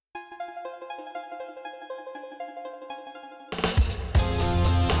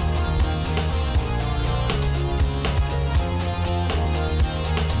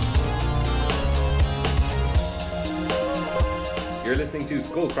You're listening to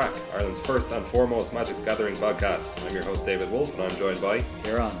Skull Crack, Ireland's first and foremost Magic the Gathering podcast. I'm your host David Wolf, and I'm joined by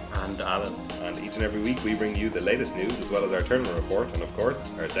Kieran and Alan. And each and every week we bring you the latest news as well as our tournament report and of course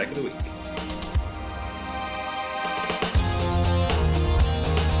our deck of the week.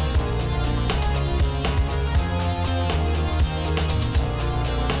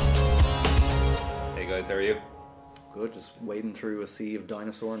 Hey guys, how are you? Good, just wading through a sea of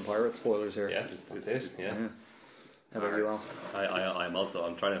dinosaur and pirate spoilers here. Yes, it's it. Yeah. How about you, Al? I'm also.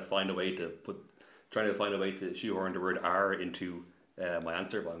 I'm trying to find a way to shoehorn the word "r" into my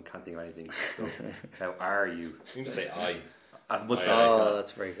answer, but I can't think of anything. So, how are you? You can just say I. As much. Oh,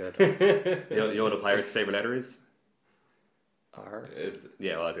 that's very good. You know what a pirate's favorite letter is? R.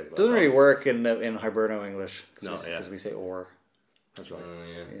 Yeah, well, Doesn't really work in Hiberno English because we say or. That's right.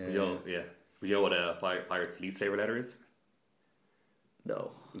 Yeah. You know what a pirate's least favorite letter is?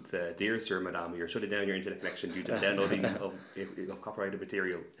 No. It's Dear Sir, Madame, you're shutting down your internet connection due to the downloading of copyrighted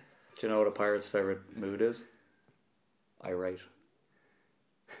material. Do you know what a pirate's favorite mood is? Irate.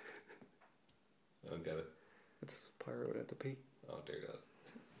 I don't get it. It's pirate without the P. Oh dear God.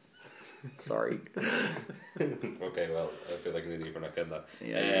 Sorry. Okay, well, I feel like an idiot for not getting that.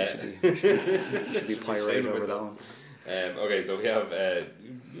 Yeah, you should be pirate over that one. Okay, so we have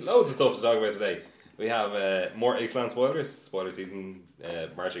loads of stuff to talk about today. We have more Ixalan spoilers. Spoiler season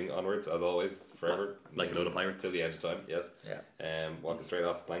marching onwards, as always, forever. Like a load of pirates. Till the end of time, yes. Yeah. Walking straight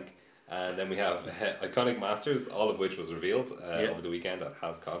off the plank. And then we have Iconic Masters, all of which was revealed over the weekend at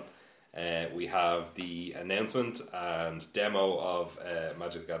HasCon. We have the announcement and demo of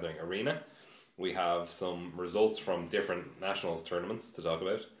Magic the Gathering Arena. We have some results from different nationals tournaments to talk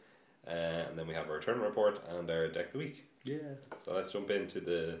about. And then we have our tournament report and our deck of the week. Yeah. So let's jump into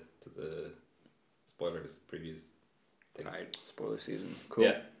the spoilers, previews, things. Alright, spoiler season. Cool.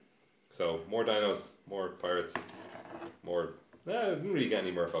 Yeah. So more dinos, more pirates, more. We didn't really get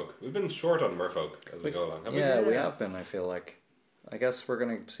any merfolk. We've been short on merfolk as we go along. We have been. I feel like. I guess we're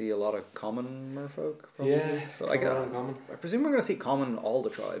going to see a lot of common merfolk. Probably. Yeah. So common. I presume we're going to see common all the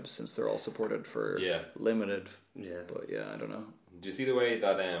tribes since they're all supported for limited. Yeah. But yeah, I don't know. Do you see the way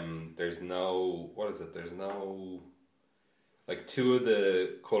that there's no, what is it? There's no, like two of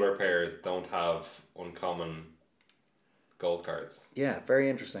the color pairs don't have uncommon gold cards. Yeah,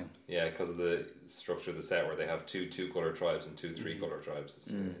 very interesting. Yeah, because of the structure of the set where they have two color tribes and two 3-color tribes. It's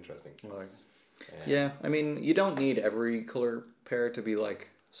really interesting. Right. Yeah, I mean, you don't need every color pair to be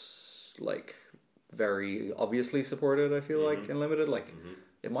like very obviously supported. I feel like in limited,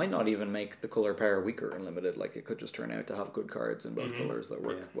 it might not even make the color pair weaker in limited. Like it could just turn out to have good cards in both colors that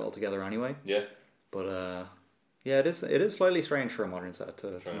work well together anyway. Yeah, but it is slightly strange for a modern set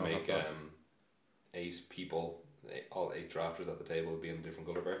to trying to not make have that. 8 people, all 8 drafters at the table would be in a different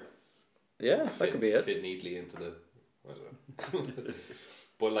color pair. Yeah, that could be it. Fit neatly into the. I don't know.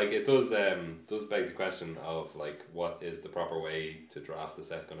 But like it does beg the question of like what is the proper way to draft the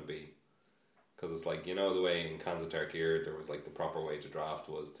set going to be? Because it's like, you know, the way in Khans of Tarkir there was like the proper way to draft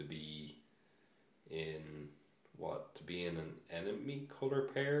was to be in an enemy color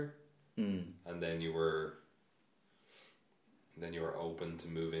pair, and then you were open to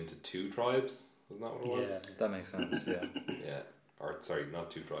move into 2 tribes. Wasn't that what it was? Yeah, that makes sense. Yeah. Yeah. Or sorry, not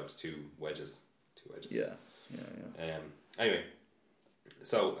 2 tribes, 2 wedges. 2 wedges. Yeah. Anyway.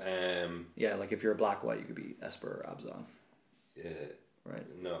 So, yeah, like if you're a black white, you could be Esper or Abzan. Right?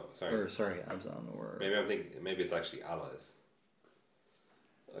 No, sorry. Or sorry, Abzan or maybe I'm thinking maybe it's actually allies.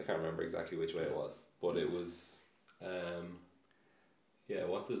 I can't remember exactly which way it was, but it was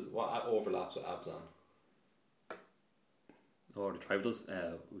what overlaps with Abzan? Or the tribe does.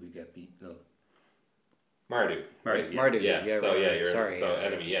 We get beat. No. Mardu. Mardu. Right? Mardu. Yeah. Yeah. So right, yeah, right. you're sorry.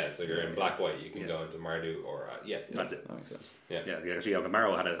 enemy. Yeah. So you're in black white. You can go into Mardu or That's it. That makes sense. Yeah. Actually,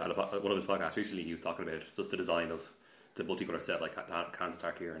 Maro had one of his podcasts recently. He was talking about just the design of the multicolor set, like Khans of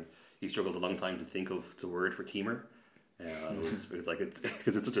Tarkir, and he struggled a long time to think of the word for teamer. And it was because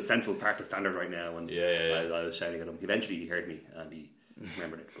it's such a central part of standard right now. And I was shouting at him. Eventually, he heard me and he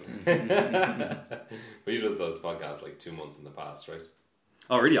remembered it. But you just those podcasts like 2 months in the past, right?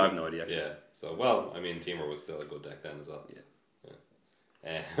 Oh, really? I have no idea. Actually. Yeah. So well, I mean, Teamer was still a good deck then as well.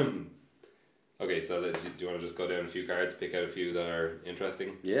 Yeah. Okay, so do you want to just go down a few cards, pick out a few that are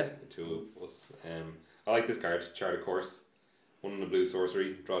interesting? Yeah. The 2 of us. I like this card, Chart of Course. 1 in the blue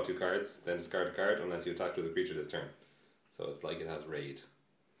sorcery, draw 2 cards, then discard a card unless you attack with a creature this turn. So it's like it has raid.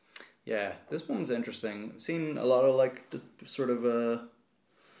 Yeah, this one's interesting. Seen a lot of like just sort of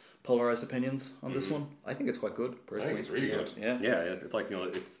polarized opinions on this one. I think it's quite good, personally. I think it's really good. Yeah. It's like,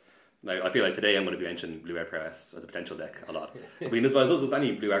 it's like, I feel like today I'm going to be mentioning Blue Red Press as a potential deck a lot. I mean, as well as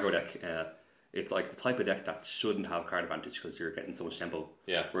any Blue aggro deck, it's like the type of deck that shouldn't have card advantage because you're getting so much tempo.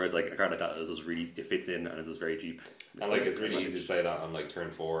 Yeah. Whereas like a card like that is just really, it fits in and it's just very cheap. And like it's really easy to play that on like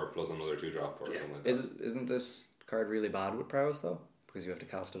turn 4 plus another 2-drop or something like that. Isn't this card really bad with prowess though? Because you have to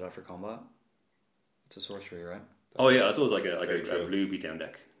cast it after combat. It's a sorcery, right? Oh yeah, I suppose like a true. blue beatdown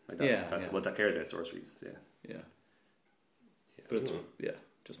deck. Like that. Yeah, That's yeah. what that cares about sorceries. Yeah. But it's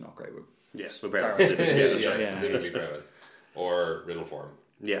just not great with. Yes, with prowess. Prowess. Yeah, that's yeah, right. specifically prowess. Or riddle form.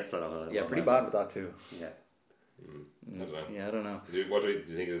 Yes, I know. Yeah, pretty bad with that too. Yeah. I don't know. Yeah, I don't know. Do you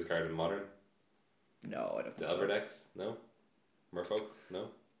think of this card in modern? No, I don't think Delver so. decks? No? Merfolk? No?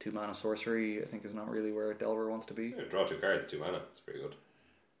 2 mana sorcery, I think, is not really where Delver wants to be. Yeah, draw 2 cards, 2 mana. It's pretty good.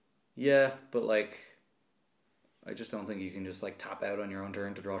 Yeah, but like, I just don't think you can just like tap out on your own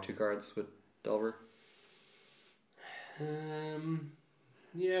turn to draw 2 cards with Delver.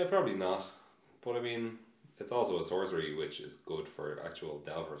 Yeah, probably not. But I mean, it's also a sorcery, which is good for actual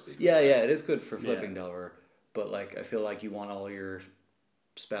Delver sequence. Yeah, it is good for flipping Delver, but like, I feel like you want all your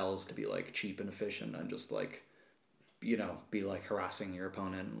spells to be like cheap and efficient and just like, you know, be like harassing your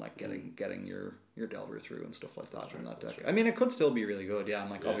opponent and like getting your Delver through and stuff like that in that deck. I mean, it could still be really good, yeah. And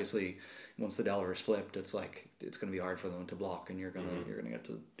like, obviously, once the Delver's flipped, it's like it's going to be hard for them to block, and you're gonna get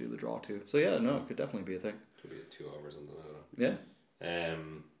to do the draw too. So yeah, no, it could definitely be a thing. Could be a 2 or something. I don't know. Yeah,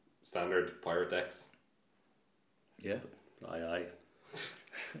 Standard pirate decks. yeah. Aye.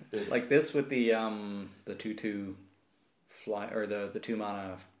 Like this with the 2/2 fly or the 2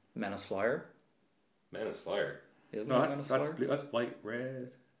 mana Menace Flyer. Menace Flyer. Isn't No, it that's Menace Flyer? blue, that's white,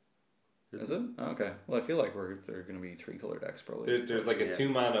 red. Is it? Oh, okay. Well, I feel like they're going to be 3 color decks probably. There's like a 2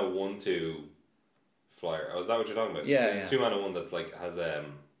 mana 1/2 flyer. Oh, is that what you're talking about? Yeah, There's yeah. a 2 mana one that's like has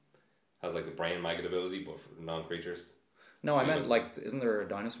like the brain maggot ability, but for non-creatures. No, I meant like, isn't there a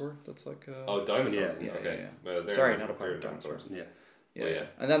dinosaur that's like? Oh, dinosaur. Yeah, okay. yeah. Well, they're Sorry, different- not a pirate, they're different dinosaur. colors. Yeah. Yeah.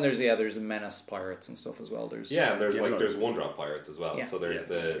 And then there's Menace pirates and stuff as well. There's Yeah, and there's Yeah, like no, there's 1-drop pirates as well. Yeah. So there's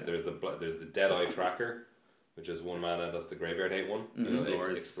Yeah. there's the Deadeye Tracker, which is 1 mana. That's the graveyard hate one. You know,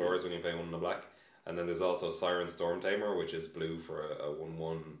 explorers when you pay 1 in the black. And then there's also Siren Storm Tamer, which is blue for a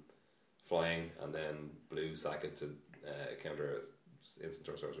 1/1 flying, and then blue sack it to counter a instant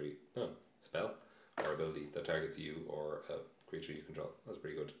or sorcery spell or ability that targets you or a creature you control. That's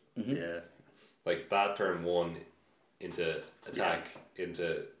pretty good. Yeah. Like that turn 1 into attack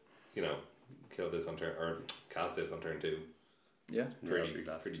into, you know, kill this on turn or cast this on turn 2. yeah.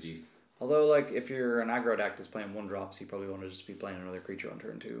 Pretty decent. Although, like, if you're an aggro deck that's playing 1-drops, you probably want to just be playing another creature on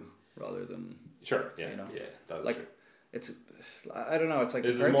turn 2 rather than Sure, yeah, You know, yeah. That is like true. it's. I don't know. It's like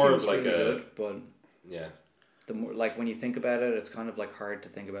This the is card more seems of like really a- good, but Yeah, the more like when you think about it, it's kind of like hard to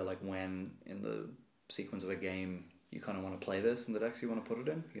think about like when in the sequence of a game you kind of want to play this in the decks you want to put it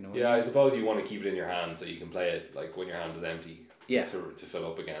in. You know? What yeah. I suppose you want to keep it in your hand so you can play it like when your hand is empty. Yeah. To fill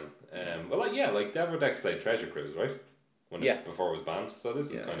up again. Well, like Delver decks played Treasure Cruise, right? Before it was banned. So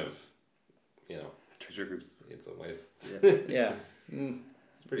this is Yeah. kind of, you know, Treasure Cruise. in some ways, Yeah. Mm.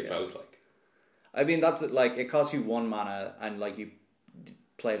 it's pretty close. Like, I mean, that's like it costs you 1 mana, and like you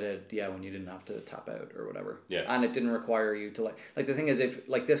played it, when you didn't have to tap out or whatever. Yeah. And it didn't require you to like the thing is, if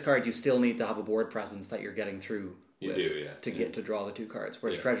like this card, you still need to have a board presence that you're getting through. You do, yeah. To get to draw the 2 cards.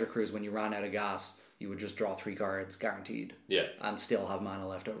 Whereas Yeah. Treasure Cruise, when you ran out of gas, you would just draw 3 cards guaranteed. Yeah. And still have mana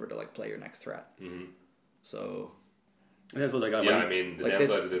left over to like play your next threat. Mm-hmm. So Yeah, that's what I got. I mean, the like downside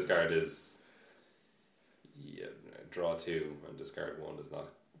this- of this card is, draw 2 and discard 1 is not.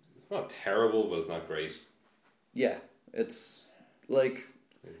 It's not terrible, but it's not great. yeah, it's like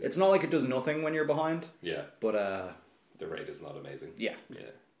it's not like it does nothing when you're behind, Yeah, but the rate is not amazing. yeah.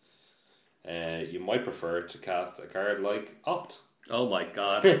 You might prefer to cast a card like Opt. Oh my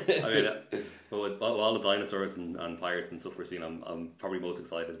god! I mean, with all the dinosaurs and pirates and stuff we're seeing, I'm probably most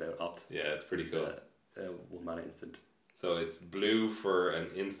excited about Opt. Yeah, it's pretty It's, cool. 1 mana instant. So it's blue for an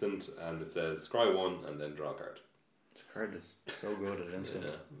instant, and it says scry 1 and then draw a card. This card is so good at instant.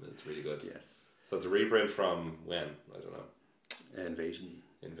 Yeah, it's really good. Yes. So it's a reprint from when? I don't know. Invasion.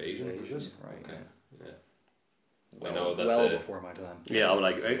 Invasion, is it? Right. Okay. Yeah. Well, I know that well the- before my time. Yeah, I'm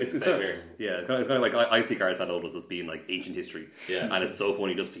like it's Same kind of, here. yeah, it's kind of like I see cards that old as just being like ancient history. Yeah. And it's so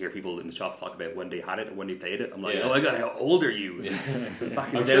funny just to hear people in the shop talk about when they had it and when they played it. I'm like, Yeah. oh my god, how old are you?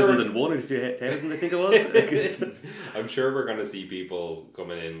 Back in I'm sure- 2001 or 2000, I think it was. I'm sure we're going to see people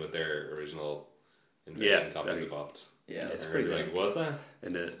coming in with their original Invasion copies definitely. of Opt. Yeah, it's And pretty we're sick. like, was that?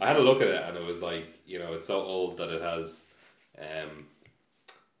 And I had a look at it and it was like, it's so old that it has,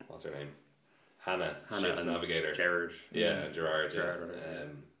 what's her name? Hannah Ship's and Navigator. Gerard. Yeah, Gerard. Gerard, yeah.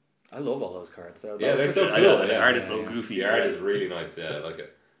 I love all those cards. Yeah, they're so cool. I know, the yeah. art is so goofy. The art is really nice. Yeah, I like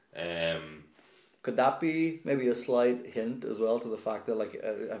it. Could that be maybe a slight hint as well to the fact that, like,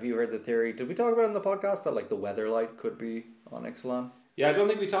 have you heard the theory? Did we talk about it in the podcast that, like, the Weatherlight could be on Ixalan? Yeah, I don't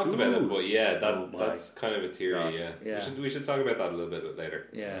think we talked about it, but yeah, that's kind of a theory. God. Yeah. We should talk about that a little bit later.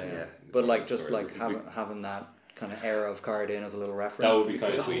 Yeah. But like, just like having that kind of era of card in as a little reference. That would be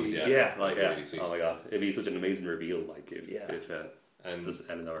kind of sweet. Yeah, Really sweet. Oh my god, it'd be such an amazing reveal. Like if and this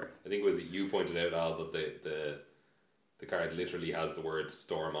Eleanor. I think it was you pointed out, Al, that the card literally has the word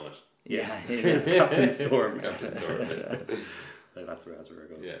storm on it. Yes, Yeah. it's Captain Storm. Captain Storm. That's where it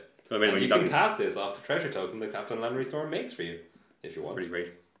goes. Yeah. So, I mean, and you can cast this off the treasure token that Captain Landry Storm makes for you, if you want. Pretty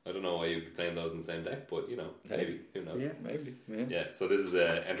great. I don't know why you'd be playing those in the same deck, but maybe. Who knows? Yeah, maybe. Yeah, so this is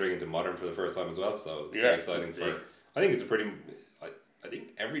entering into Modern for the first time as well, so it's very exciting. I think it's a pretty... I think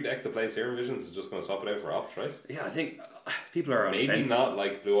every deck that plays Serum Visions is just going to swap it out for Opt, right? Yeah, I think people are on maybe fence. not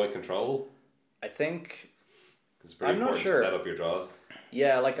like Blue Eye Control. I think... It's pretty important not sure. to set up your draws.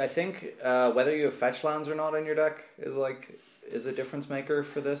 Yeah, like I think whether you have fetch lands or not in your deck is a difference maker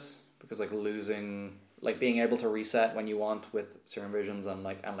for this, because like losing, like being able to reset when you want with Serum Visions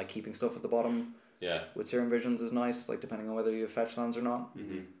and keeping stuff at the bottom. Yeah. With Serum Visions is nice, like depending on whether you have fetch lands or not.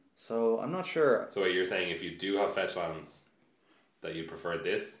 Mm-hmm. So I'm not sure. So what you're saying, if you do have fetch lands, that you prefer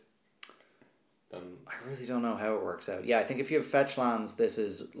this, then I really don't know how it works out. Yeah, I think if you have fetch lands, this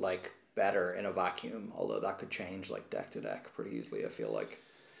is like better in a vacuum, although that could change like deck to deck pretty easily, I feel like.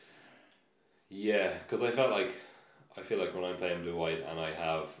 Yeah, because I feel like when I'm playing blue white and I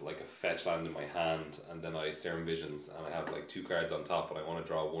have like a fetch land in my hand and then I Serum Visions and I have like 2 cards on top and I want to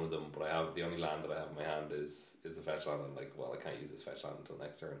draw one of them, but I have the only land that I have in my hand is the fetch land. I'm like, well, I can't use this fetch land until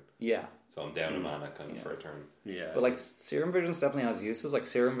next turn. Yeah. So I'm down a mana kind of for a turn. Yeah. But like Serum Visions definitely has uses. Like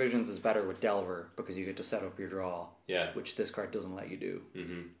Serum Visions is better with Delver because you get to set up your draw. Yeah. Which this card doesn't let you do.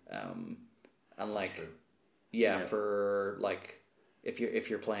 Mm-hmm. And like true. yeah, for like if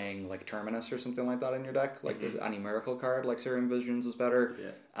you're playing like Terminus or something like that in your deck, like there's any miracle card like Serum Visions is better.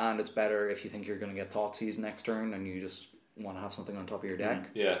 Yeah. And it's better if you think you're gonna get Thoughtseize next turn and you just want to have something on top of your deck.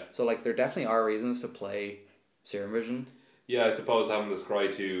 Yeah. So like there definitely are reasons to play Serum Vision. Yeah, I suppose having the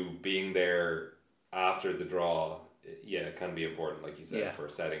Scry 2 being there after the draw, it can be important, like you said, for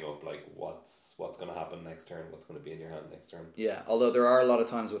setting up like what's going to happen next turn, what's going to be in your hand next turn. Yeah, although there are a lot of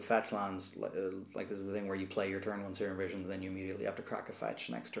times with fetch lands, like this is the thing where you play your turn 1 Serum Visions, then you immediately have to crack a fetch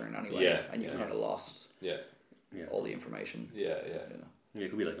next turn anyway, and you've kind of lost all the information. Yeah, it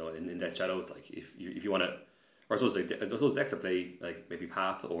could be like in Death Shadow. It's like if you want to, or I suppose decks that play like maybe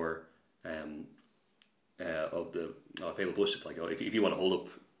Path or of the Fatal Bush. It's like if you want to hold up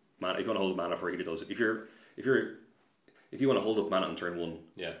mana, if you want to hold mana for either of those, if you want to hold up mana on turn 1,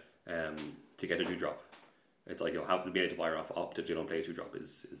 to get a 2-drop, it's like being able to fire off Opt if you don't play a 2-drop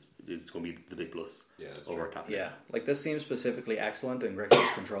is going to be the big plus over tapping. Yeah, like this seems specifically excellent in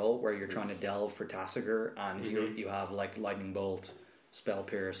Grixis Control, where you're trying to delve for Tasigur and you have like Lightning Bolt, Spell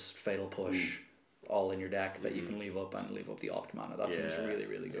Pierce, Fatal Push, all in your deck that you can leave up the Opt mana. That seems really,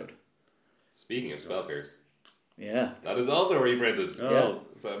 really good. Speaking of Spell Pierce, that is also reprinted. Oh,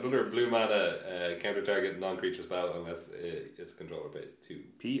 so another blue mana counter target non-creature spell unless it's controller based too.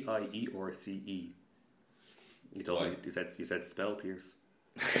 Pierce. You told me you said Spell Pierce.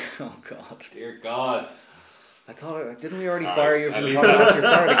 Oh God, dear God! I thought didn't we already fire you from the podcast? You're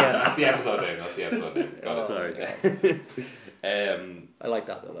fired again. That's the episode name. Got it. Sorry. I like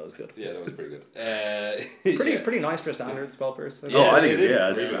that though. That was good. Yeah, that was pretty good. Pretty nice for standard Spell Pierce. I think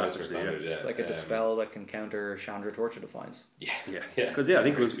it's really nice for standard. It's like a dispel that can counter Chandra Torch of Defiance. Because I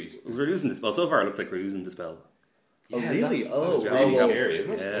think we're losing Dispel. So far, it looks like we're losing Dispel. Oh really? That's really scary,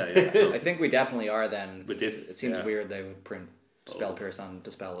 isn't it? Yeah. I think we definitely are then. With this, it seems weird they would print Spell Pierce and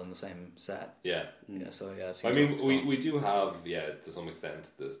Dispel in the same set. Yeah. So it seems I mean, we do have to some extent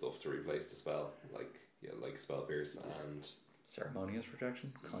the stuff to replace Dispel, like Spell Pierce and Ceremonious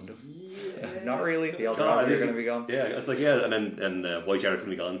Rejection, kind of. Yeah. Not really. The Eldrazi are going to be gone. Yeah, it's like and Void Shatter's going to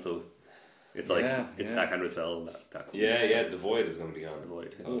be gone, so it's like it's that kind of spell. The Void is going to be gone. The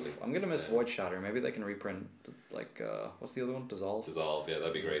Void. Totally. I'm going to miss Void Shatter. Maybe they can reprint what's the other one? Dissolve. Dissolve. Yeah,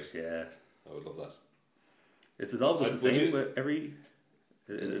 that'd be great. Yeah, I would love that. It's Dissolve just the same with every.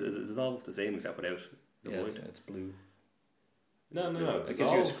 Is Dissolve the same except without the Void? It's blue. No. It gives you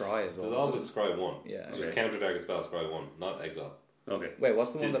a scry as well. Dissolve is scry 1. Yeah. It's just counter target spell scry 1, not exile. Okay. Wait,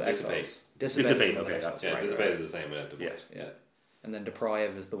 what's the one that Dissipate. exiles? Dissipate. Okay, That's right. Dissipate is the same without the Void. Yeah. And then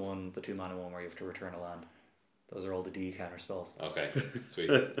Deprive is the 2 mana one where you have to return a land. Those are all the D counter spells. Okay, sweet.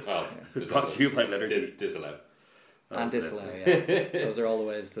 Well, brought to you by letter D. Disallow. And disallow, yeah. Those are all the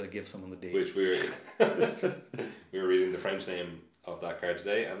ways to give someone the D. Which we were reading the French name of that card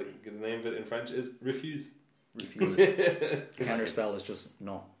today, and the name of it in French is refuse. Refuse. Counter spell is just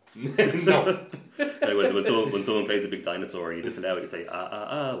no. No. Like when someone plays a big dinosaur and you disallow it, you say,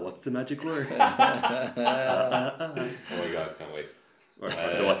 what's the magic word? Oh my god, can't wait. Or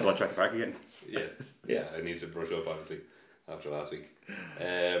to watch Jurassic Park again. Yes. Yeah, I need to brush up, obviously, after last week.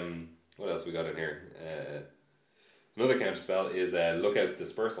 What else we got in here? Another counter spell is Lookout's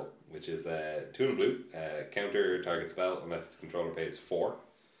Dispersal, which is 2 and blue, counter target spell unless its controller pays 4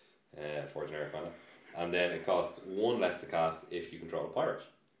 generic mana. And then it costs 1 less to cast if you control a pirate.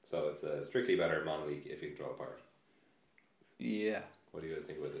 So it's a strictly better mana leak if you control a pirate. Yeah. What do you guys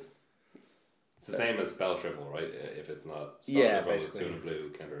think about this? It's the same as Spell Shrivel, right? If it's not Spell Yeah, Shrivel, it's basically. 2 and blue,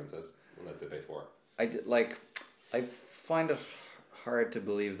 counter unless they pay 4. I find it hard to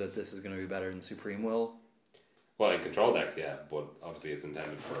believe that this is going to be better than Supreme Will. Well, in control decks, yeah, but obviously it's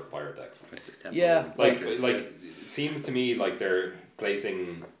intended for pirate decks. Yeah, Like it seems to me like they're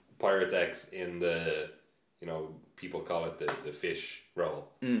placing pirate decks in the, people call it the fish role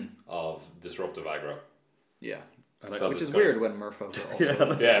of disruptive aggro. Yeah. So Which it's is got- weird when Merfolk are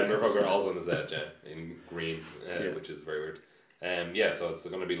also... Yeah, Merfolk are also on the edge in green, which is very weird. So it's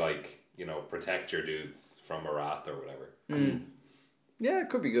going to be like, protect your dudes from a wrath or whatever. Yeah, it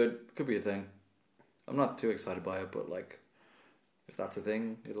could be good. Could be a thing. I'm not too excited by it, but like, if that's a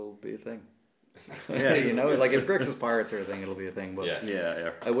thing, it'll be a thing. Yeah. Like if Grixis Pirates are a thing, it'll be a thing. But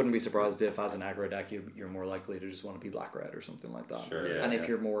Yeah. I wouldn't be surprised if, as an aggro deck, you're more likely to just want to be black-red or something like that. Sure. Yeah, And if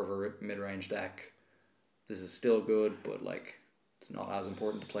you're more of a mid-range deck, this is still good, but like, it's not as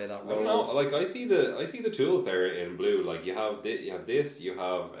important to play that I role. don't know. Like I see the tools there in blue. Like you have this. You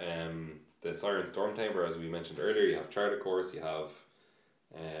have the Siren Stormtamer, as we mentioned earlier. You have Charter Course. You have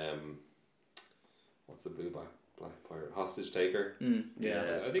what's the blue black pirate? Hostage Taker.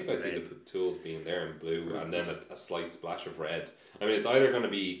 Yeah. I think I see the tools being there in blue, and then a slight splash of red. I mean, it's either going to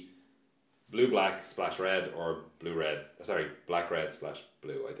be blue black splash red or blue red. Sorry, black red splash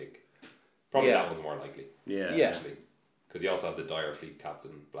blue. I think probably that one's more likely. Yeah. Actually, because you also have the Dire Fleet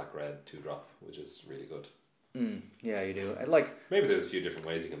Captain black red 2-drop, which is really good. Yeah, you do. Maybe there's a few different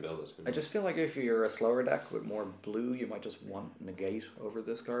ways you can build it. I just feel like if you're a slower deck with more blue, you might just want negate over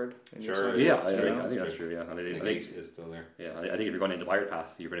this card. In your Sure, side. Yeah, You I know? think that's true. Yeah, and I Negate think is still there. I think if you're going into pirate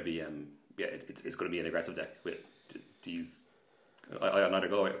path, you're going to be it's going to be an aggressive deck with these. I'd either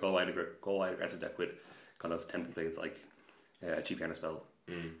go wide aggressive deck with kind of tempo plays like a cheap counter spell,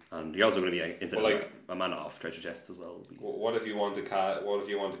 and you're also going to be instead of a mana off treasure chests as well. What if you want to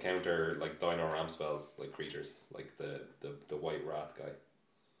counter like Dino Ramp spells, like creatures, like the White Wrath guy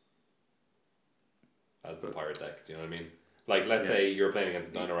as the pirate deck? Do you know what I mean? Like, let's say you're playing against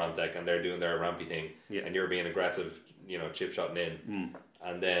a Dino Ramp deck and they're doing their rampy thing, and you're being aggressive, chip shotting in,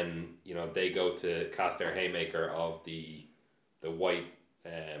 and then they go to cast their Haymaker of the white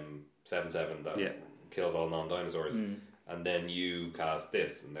 7/7 that kills all non-dinosaurs. And then you cast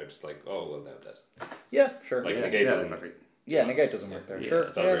this, and they're just like, "Oh, well, now dead." Yeah, sure. Like yeah, negate doesn't. exactly. negate doesn't work there. Yeah, Sure,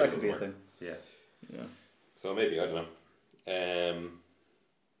 spell yeah, breaks that could be a doesn't thing. Yeah. So maybe, I don't know.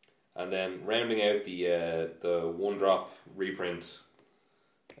 And then rounding out the 1-drop reprint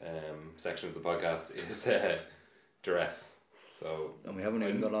section of the podcast is Duress. So And we haven't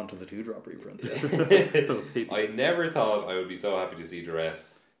even got on to the 2-drop reprints yet. I never thought I would be so happy to see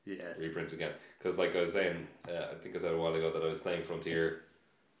Duress reprint again. Because like I was saying, I think I said a while ago that I was playing Frontier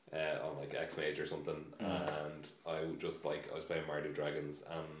on like X-Mage or something, and I was playing Mardu Dragons,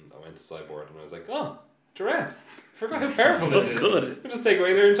 and I went to sideboard and I was like, oh, Duress! Forgot how powerful this is. Good. We'll just take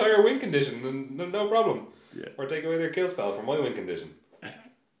away their entire win condition and no problem. Yeah. Or take away their kill spell from my win condition.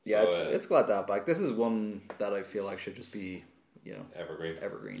 Yeah, So, it's glad to have back. This is one that I feel like should just be,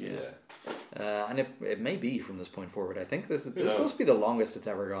 Evergreen. Yeah. And it may be from this point forward. I think this is knows? supposed to be the longest it's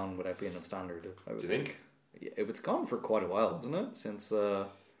ever gone without being in standard. Do you think? Yeah, it's gone for quite a while, hasn't it? Since I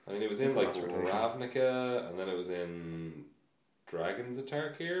mean, it was Since in the like last rotation. Ravnica, and then it was in Dragons of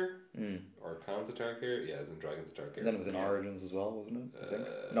Tarkir, or Khans of Tarkir. Yeah, it was in Dragons of Tarkir. and then it was in Origins as well, wasn't it? I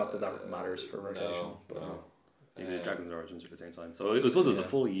think. Not that matters for rotation. But No. You did Dragons and Origins at the same time, so it was a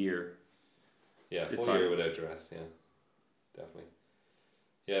full year. Yeah, This full time. year without Duress. Yeah, definitely.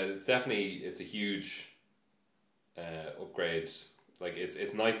 Yeah, it's a huge upgrade. Like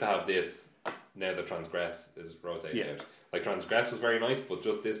it's nice to have this now that Transgress is rotating out. Like Transgress was very nice, but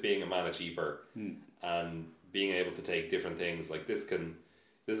just this being a mana cheaper and being able to take different things, like this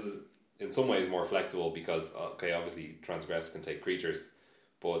is in some ways more flexible because obviously Transgress can take creatures,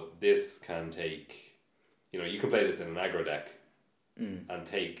 but this can take, you can play this in an aggro deck and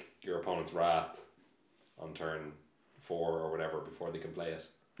take your opponent's Wrath on turn 4 or whatever before they can play it.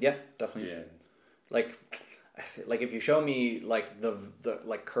 yeah, definitely. Yeah. Like if you show me like the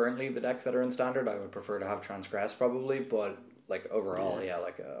like currently the decks that are in standard, I would prefer to have Transgress probably, but like overall,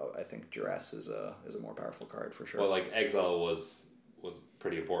 I think Duress is a more powerful card for sure. Well, like Exile was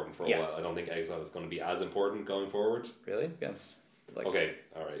pretty important for a while. I don't think Exile is going to be as important going forward. Really? Against like okay,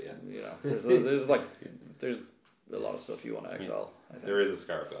 all right, yeah. You know, there's a lot of stuff you want to exile. I think. There is a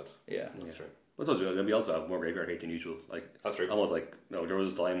Scarab God. Yeah, that's true. But suppose we also have more graveyard hate than usual. Like that's true. Almost like there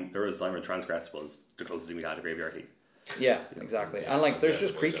was a time when Transgress was the closest thing we had to graveyard hate. Yeah, exactly. And like there's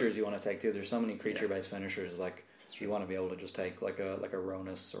just creatures you want to take too. There's so many creature based finishers. Like you want to be able to just take like a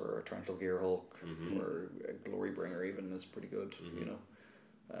Ronus or a Torrential Gearhulk or a Glorybringer even is pretty good. You know.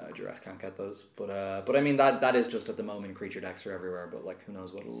 Duress can't get those, but I mean that is just at the moment creature decks are everywhere. But like, who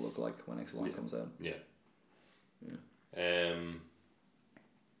knows what it'll look like when Ixalan comes out? Yeah.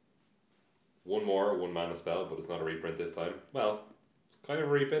 One mana spell, but it's not a reprint this time. Well, it's kind of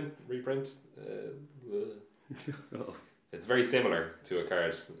a reprint. It's very similar to a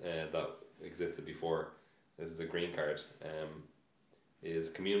card that existed before. This is a green card. Is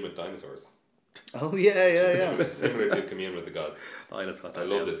Commune with Dinosaurs. Oh yeah. Similar to Commune with the Gods. I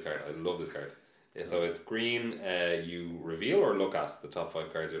love this card. Yeah, so it's green. You reveal or look at the top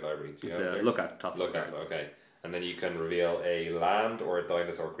 5 cards of your library. Look at top 5 cards. Okay, and then you can reveal a land or a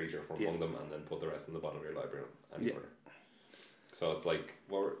dinosaur creature from among them, and then put the rest in the bottom of your library. Order. So it's like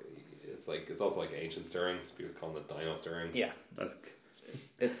it's also like Ancient Stirrings. People call them the Dino Stirrings. Yeah,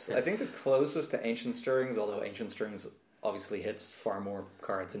 it's I think the closest to Ancient Stirrings, although Ancient Stirrings obviously hits far more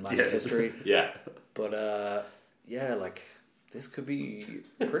cards in Magic history. Yeah. But like this could be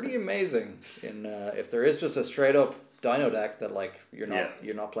pretty amazing in if there is just a straight up dino deck that like you're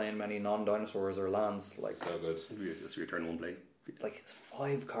not playing many non-dinosaurs or lands, like so good. Just return one play. Like it's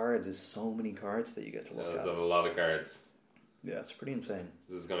 5 cards is so many cards that you get to look at. There's a lot of cards. Yeah, it's pretty insane.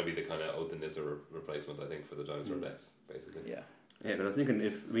 This is going to be the kind of Oath and Nissa replacement, I think, for the dinosaur decks, basically. Yeah. Yeah, because I was thinking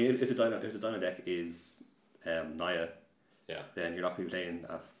if the dino deck is Naya, then you're not going to be playing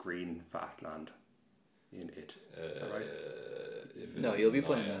a green fast land in it. Is that right? No, you'll be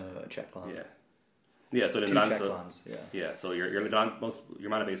playing a check land. Yeah. Yeah, so then 2 check lands. Yeah. Yeah, so your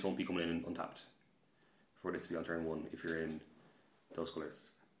mana base won't be coming in untapped for this to be on turn 1 if you're in those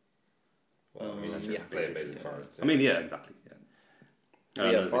colours. Well, I mean, that's your play basic forest. I mean, yeah, exactly.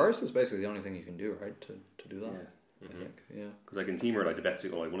 Yeah. Forest is basically the only thing you can do, right? To do that. Yeah. I think. Yeah. Because like in Temur, like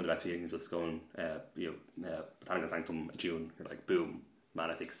one of the best feelings is just going, Botanica Sanctum June. You're like, boom,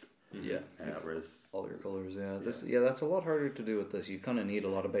 mana fixed. Yeah. Whereas all your colours, that's a lot harder to do with this. You kind of need a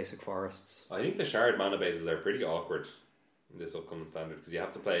lot of basic forests. I think the shard mana bases are pretty awkward in this upcoming standard because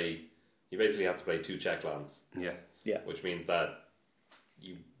you basically have to play 2 check lands. Yeah. Which means that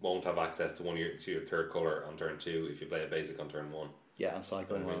you won't have access to your third colour on turn 2 if you play a basic on turn 1. Yeah, and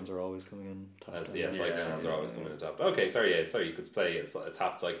cycling lands are always coming in tapped. Cycling lands are always coming in tapped. Okay, sorry, you could play a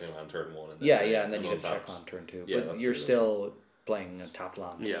tapped cycling land turn 1. And then and then you get a check land turn 2. Yeah, but you're still playing a tapped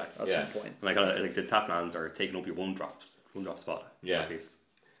land at some point. And like the tapped lands are taking up your one drop spot. Yeah.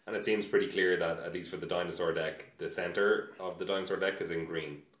 And it seems pretty clear that, at least for the dinosaur deck, the centre of the dinosaur deck is in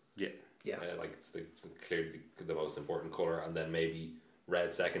green. Yeah. Like it's clearly the most important colour, and then maybe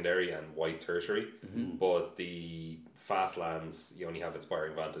red secondary and white tertiary. But the fast lands, you only have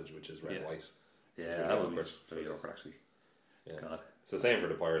Inspiring Vantage, which is red white. Yeah, that would be very awkward actually. Yeah. God. It's the same for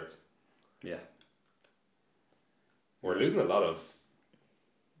the pirates. Yeah. We're losing a lot of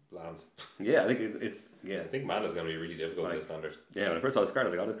lands. Yeah, I think it's I think mana's going to be really difficult in this standard. Yeah, when I first saw this card, I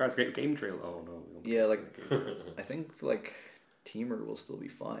was like, this card's great game trail. Oh no. Yeah, like I think like Temur will still be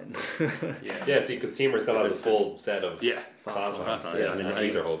fine. See, because Temur still has a full set of fast lands. And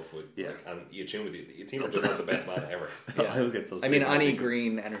Aetherhope. And you tune with you. Temur just has the best mana ever. I mean, any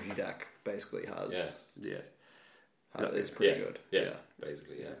green energy deck basically has. It's pretty good. Yeah,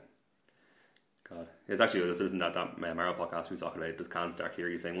 basically. God, it's actually this isn't that Mario podcast we were talking about. Does Cans Dark here?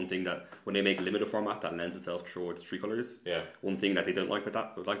 He's saying one thing that when they make a limited format that lends itself towards 3 colors. Yeah. One thing that they don't like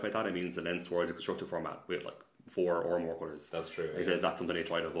about that, it means it lends towards a constructed format with like 4 or more colors. That's true. Because that's something they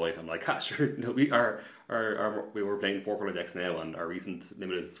try to avoid. I'm like, sure. No, we were playing 4 color decks now, and our recent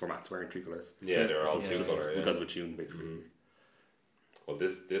limited formats were in 3 colors. Yeah, they're all 2 color. Because of a tune, basically. Well,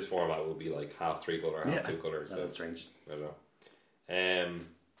 this format will be like half 3 color, half 2 colors. So that's strange. I don't know.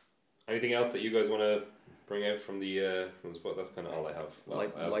 Anything else that you guys want to bring out from the spot? That's kind of all I have.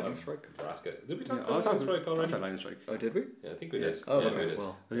 Lightning Strike? Vraska. Did we talk about Lightning Strike already? Lightning Strike. Oh, did we? Yeah, I think we did. Oh, yeah, okay. we did.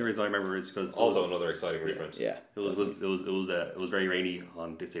 Well, the only reason I remember is because also another exciting reprint. Yeah. It was very rainy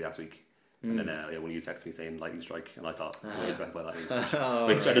on this day last week. And then when you texted me saying Lightning Strike, and I thought, I was back by Lightning,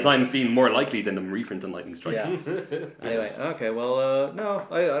 which at the time seemed more likely than the reprint than Lightning Strike. Yeah. Anyway, okay, well, no,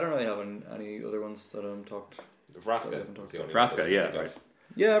 I don't really have any other ones that talked. Vraska. Vraska, yeah, right.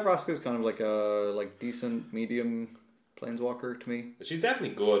 Yeah, Vraska is kind of like a decent medium planeswalker to me. She's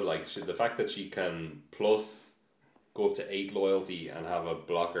definitely good. Like the fact that she can plus go up to 8 loyalty and have a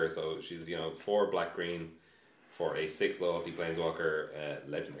blocker. So she's 4 black green for a 6 loyalty planeswalker,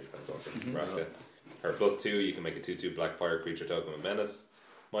 legendary planeswalker, Nebraska. Her +2, you can make a 2/2 black pirate creature token with menace.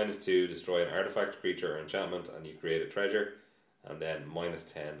 -2, destroy an artifact, creature, or enchantment, and you create a treasure. And then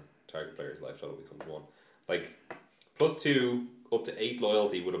 -10, target player's life total becomes 1. Like +2 up to 8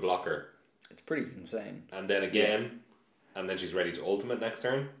 loyalty with a blocker. It's pretty insane. And then again, and then she's ready to ultimate next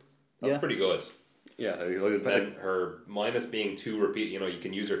turn. That's pretty good. Yeah, then her minus being 2 repeat. You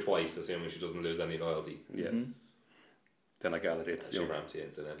can use her twice, assuming she doesn't lose any loyalty. Yeah. Mm-hmm. Then it's she ramps you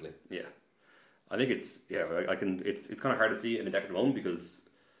incidentally. Yeah, I think it's It's kind of hard to see in a deck at the moment because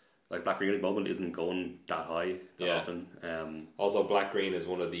like black green at the moment isn't going that high that often. Also, black green is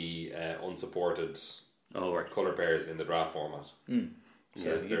one of the unsupported color pairs in the draft format.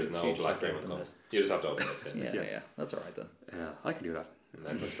 So there's no black green. You just have to open this. Yeah, that's alright then. Yeah, I can do that. And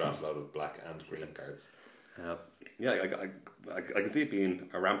then just draft a load of black and green cards. I can see it being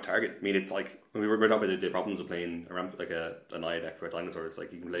a ramp target. I mean, it's like when we were talking about the problems of playing a ramp, like a Naya deck for dinosaurs.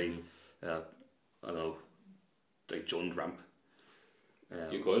 Like you can play, I don't know, like Jund ramp.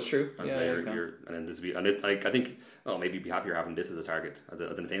 You could. That's true. And And then there's I think maybe be happier having this as a target, as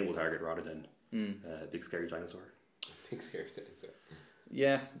an attainable target rather than big scary dinosaur. Big scary dinosaur.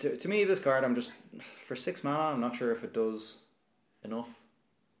 Yeah, to me, this card, I'm just for 6 mana. I'm not sure if it does enough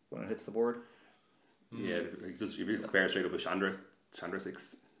when it hits the board. Yeah, if you just compare straight up with Chandra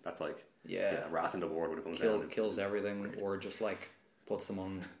 6, that's like wrath in the board when it comes down. Kills everything, great. Or just like puts them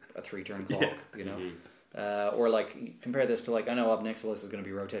on a 3-turn clock, or like compare this to like I know Ob Nixilis is going to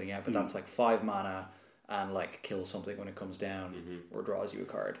be rotating out, but that's like 5 mana and like kills something when it comes down or draws you a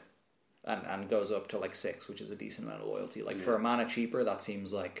card, and goes up to like 6, which is a decent amount of loyalty. Like for a mana cheaper, that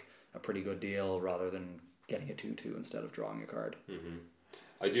seems like a pretty good deal rather than getting a 2/2 instead of drawing a card.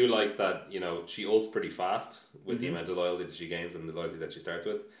 I do like that, she ults pretty fast with the amount of loyalty that she gains and the loyalty that she starts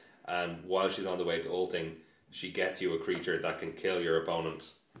with. And while she's on the way to ulting, she gets you a creature that can kill your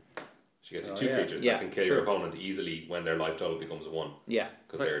opponent. She gets you 2 creatures that can kill your opponent easily when their life total becomes 1. Yeah.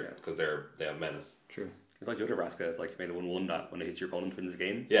 Because they have menace. True. It's like the other Vraska, it's like made a 1/1 that when it hits your opponent wins the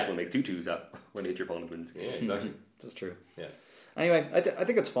game. Yeah. This one makes 2/2s that when it hits your opponent wins the game. Yeah, exactly. That's true. Yeah. Anyway, I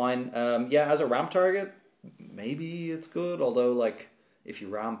think it's fine. As a ramp target, maybe it's good, although like if you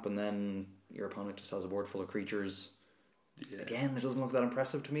ramp and then your opponent just has a board full of creatures, again, it doesn't look that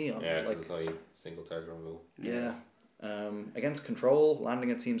impressive to me. Because it's how you single target on goal. Yeah. Against control,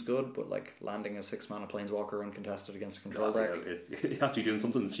 landing it seems good, but like landing a 6 mana planeswalker uncontested against a control deck. Yeah, you have to be doing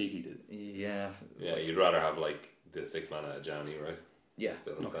something cheeky. Yeah. Yeah, you'd rather have like the 6 mana Ajani, right? Yeah.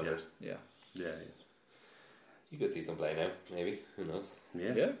 Still in standard. Yeah. You could see some play now, maybe. Who knows?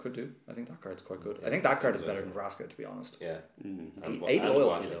 Yeah, could do. I think that card's quite good. I think that card is better than Vraska, to be honest. Yeah. 8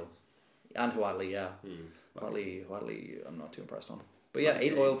 loyalty, though. And Huatli, yeah. Huatli, I'm not too impressed on. But yeah,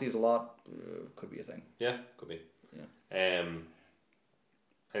 8 loyalty is a lot. Could be a thing. Yeah, could be. Yeah.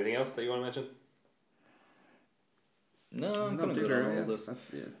 Anything else that you want to mention? No, I'm kind of good on all this.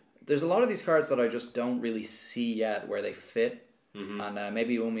 There's a lot of these cards that I just don't really see yet where they fit. And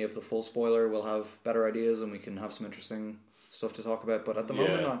maybe when we have the full spoiler, we'll have better ideas and we can have some interesting stuff to talk about. But at the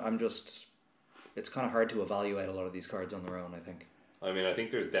moment, I'm just... It's kind of hard to evaluate a lot of these cards on their own, I think. I mean, I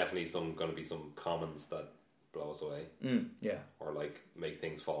think there's definitely going to be some commons that blow us away. Yeah. Or like make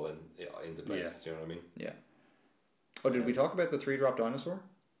things fall into place. Yeah. Do you know what I mean? Yeah. Oh, did we talk about the 3-drop dinosaur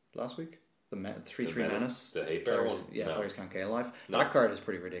last week? The 3/3 menace. The 8-bear one? Yeah, No. players can't gain life. No. That card is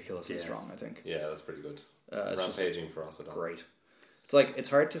pretty ridiculously strong, I think. Yeah, that's pretty good. It's Rampaging for Occident. Great. It's like it's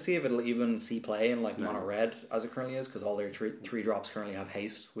hard to see if it'll even see play in like mono red as it currently is because all their 3-drops currently have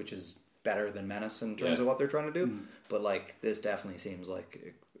haste, which is better than menace in terms of what they're trying to do. But like this definitely seems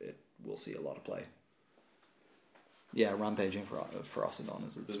like it will see a lot of play. Yeah, rampaging for Occident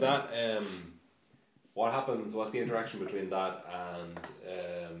is. Does that what happens? What's the interaction between that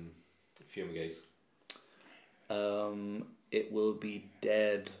and Fumigate? It will be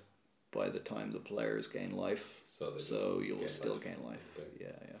dead by the time the players gain life, so you'll still gain life. Okay.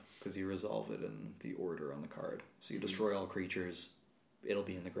 Yeah, because you resolve it in the order on the card. So you destroy all creatures, it'll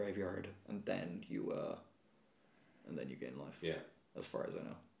be in the graveyard, and then you gain life. Yeah, as far as I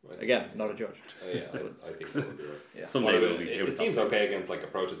know. Again, not a judge. Yeah, I think that would be right. Yeah. Someday we'll be. It seems okay against like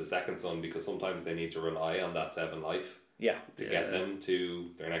Approach of the Second Sun because sometimes they need to rely on that 7 life. Yeah, to get them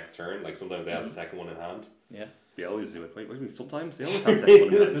to their next turn. Like sometimes they have the second one in hand. Yeah. They always do it. Wait, what do you mean? Sometimes they always have the second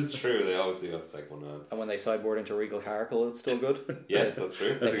one in hand. It's true, they always do have the second one in hand. And when they sideboard into Regal Caracal, it's still good. Yes, that's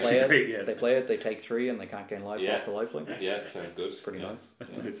true. They play it. Great, yeah. They play it. They take 3, and they can't gain life off the lifelink. Yeah, sounds good. It's pretty nice.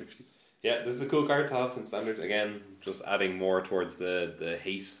 It's actually. Yeah, this is a cool card to have in standard. Again, just adding more towards the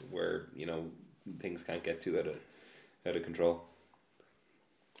hate where, you know, things can't get too out of control.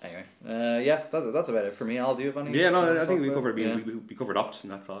 Anyway, yeah, that's about it for me. Al, do you have any? Yeah, no, I think we about? covered Yeah. we covered Opt,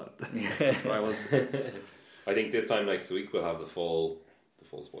 and that's all. That's where I was. I think this time next week we'll have the full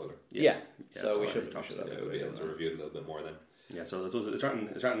spoiler. Yeah. Yeah, So we I should think have Yeah, a we'll be bit able of to that. review it a little bit more then. Yeah, so is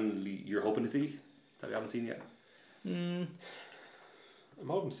there you're hoping to see that we haven't seen yet? I'm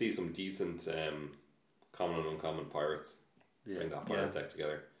hoping to see some decent common and uncommon pirates. Yeah. Bring that pirate deck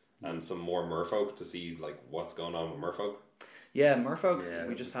together. And some more merfolk to see like what's going on with merfolk. Yeah, Merfolk. Yeah.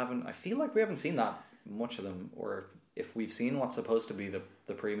 We just haven't. I feel like we haven't seen that much of them, or if we've seen what's supposed to be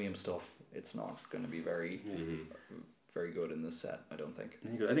the premium stuff, it's not going to be very very good in this set. I don't think.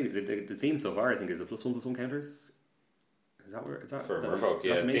 I think the theme so far, I think, is a +1/+1 counters. Is that For that- merfolk, is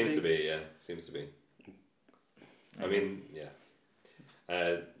yeah, that it the main seems to thing? be, yeah. Seems to be. I mean,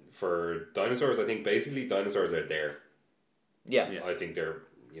 yeah. For dinosaurs, I think basically dinosaurs are there. Yeah, Yeah. I think they're,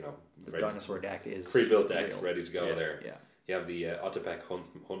 you know, the ready, dinosaur deck is pre-built deck, real. ready to go Yeah. there. Yeah, You have the Otapec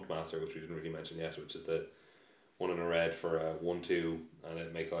Huntmaster, which we didn't really mention yet, which is the 1 in a red for a 1/2, and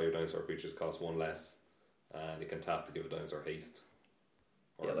it makes all your dinosaur creatures cost 1 less, and it can tap to give a dinosaur haste.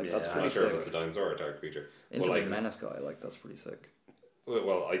 Or, Yeah, like, Yeah, that's I'm pretty not sure if sick. it's a dinosaur or a target creature. Into But, the like, menace guy, like that's pretty sick.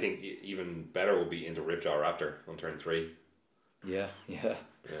 well, I think even better would be into Ripjaw Raptor on turn 3. Yeah,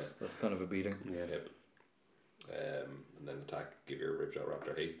 that's kind of a beating. Yeah. Yep. And then attack, give your Ripjaw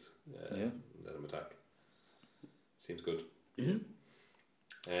Raptor haste. Yeah. And let him attack. Seems good.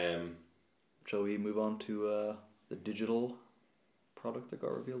 Mm-hmm. Shall we move on to the digital product that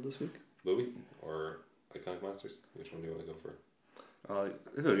got revealed this week? Movie or Iconic Masters? Which one do you want to go for?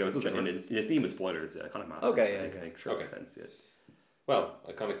 In the theme of spoilers, Iconic Masters. Okay, I think yeah, makes okay. sense. Yeah. Well,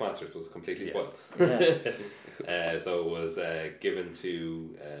 Iconic Masters was completely Yes. spoiled. Yeah. So it was given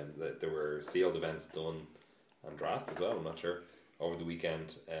to there were sealed events done on draft as well. I'm not sure over the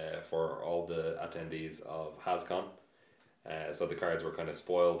weekend for all the attendees of HasCon. So the cards were kind of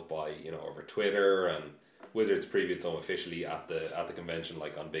spoiled by over Twitter, and Wizards previewed some officially at the convention,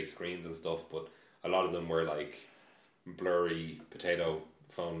 like on big screens and stuff. But a lot of them were like blurry potato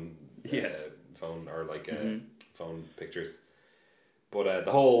phone phone or like phone pictures. But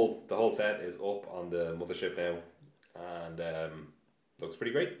the whole set is up on the mothership now, and looks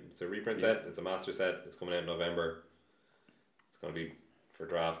pretty great. It's a reprint set. It's a master set. It's coming out in November. It's going to be for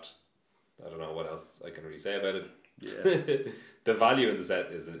draft. I don't know what else I can really say about it. Yeah. The value in the set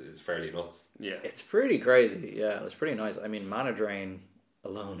is fairly nuts. Yeah. It's pretty crazy. Yeah, it's pretty nice. I mean, Mana Drain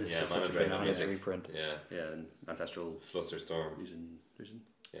alone is Yeah, just Mana such a Drain bananas amazing. reprint. Yeah, And Ancestral Flusterstorm. Vision.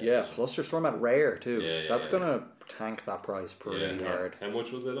 Yeah, Flusterstorm at rare too. Yeah, That's yeah. gonna tank that price pretty hard. How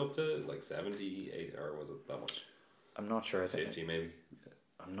much was it up to? Like 78, or was it that much? I'm not sure. I think 50 maybe.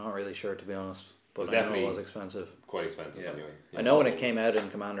 I'm not really sure, to be honest. But It's I know definitely- it was expensive. Quite expensive Yeah. anyway. I know when it came out in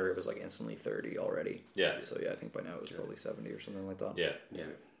Commander, it was like instantly 30 already. Yeah. So yeah, I think by now it was probably 70 or something like that. Yeah. Yeah.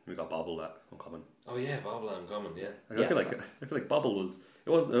 We got Bobble that uncommon. Oh yeah, Bobble Uncommon, yeah. I feel like Bobble was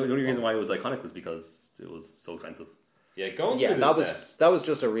the only reason why it was iconic was because it was so expensive. Yeah, going Yeah, through that this was set. that was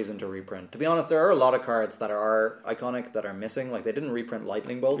just a reason to reprint. To be honest, there are a lot of cards that are iconic that are missing. Like they didn't reprint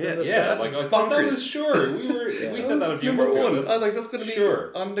Lightning Bolt in this Yeah, set. like I thought that bonkers. was sure. We said that a few months ago. that's going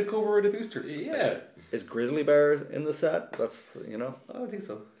Sure. on the cover of the boosters. Yeah. Is Grizzly Bear in the set? That's I don't think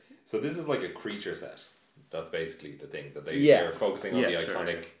so. So this is like a creature set. That's basically the thing that Yeah. they're focusing on Yeah, the sure,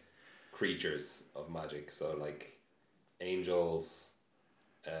 iconic yeah. creatures of Magic. So like angels.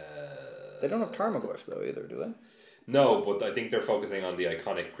 They don't have Tarmogoyf though either, do they? No, but I think they're focusing on the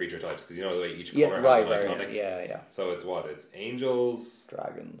iconic creature types because you know the way each Yeah, color right, has an right. iconic. Yeah. So it's what? It's angels.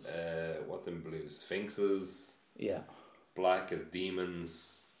 Dragons. What's in blue? Sphinxes. Yeah. Black is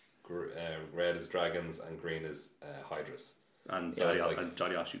demons. Red is dragons, and green is hydras. And So it's like-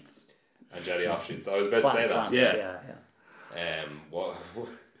 Johnny Offshoots. And Jedi offshoots. I was about to say that. Plants, Yeah. yeah. What?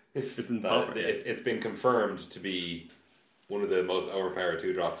 It's in That, Pauper. it's been confirmed to be one of the most overpowered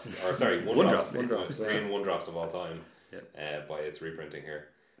 2-drops, or sorry, One drops, drops, green 1-drops of all time, Yeah. by its reprinting here.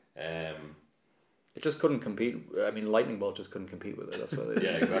 It just couldn't compete. I mean, Lightning Bolt just couldn't compete with it. That's why they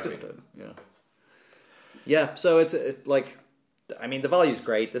Yeah, exactly. did it, yeah. Yeah. So it's like, I mean, the value's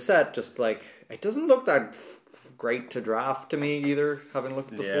great. The set just like it doesn't look that great to draft to me either. Having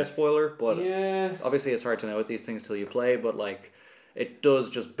looked at the Yeah. full spoiler, but Yeah, obviously it's hard to know with these things till you play. But like, it does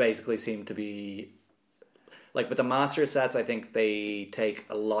just basically seem to be like with the master sets, I think they take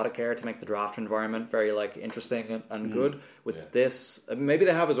a lot of care to make the draft environment very like interesting and good. With this, maybe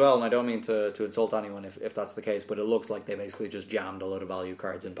they have as well, and I don't mean to insult anyone if that's the case, but it looks like they basically just jammed a lot of value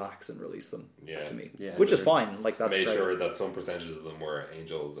cards in packs and released them. To me, which is fine. Like that's made great. sure that some percentage of them were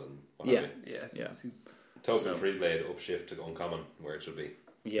angels and what Yeah. have you. Yeah. Token free blade upshift to uncommon where it should be.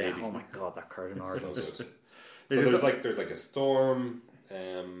 Yeah. Maybe. Oh my god, that card in So Origins. good. So there's like a storm.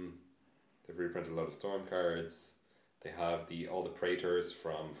 They've reprinted a lot of storm cards. They have all the praetors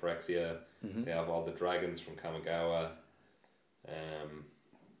from Phyrexia. They have all the dragons from Kamigawa.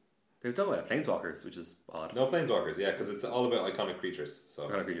 They've done planeswalkers, which is odd. No planeswalkers, yeah, because it's all about iconic creatures. So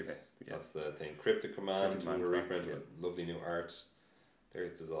Okay. Yeah. that's the thing. Cryptic Command, Cryptic Command, a reprint yeah. with lovely new art.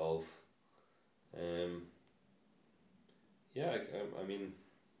 There's Dissolve. I mean,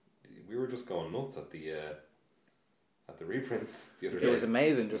 we were just going nuts at the reprints the other It day. was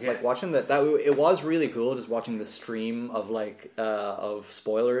amazing, just like watching that. It was really cool, just watching the stream of of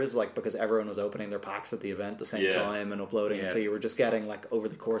spoilers, like because everyone was opening their packs at the event at the same time and uploading, and so you were just getting like over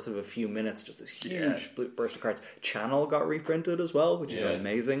the course of a few minutes, just this huge burst of cards. Channel got reprinted as well, which is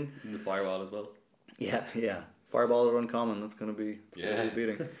amazing. And the Firewall as well. Yeah. Fireball at uncommon. That's going to be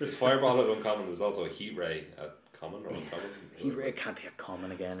beating. There's Fireball at uncommon. There's also a Heat Ray at common or uncommon. It can't be a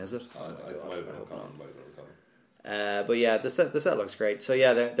common again, is it? It might have been uncommon. But yeah, the set looks great. So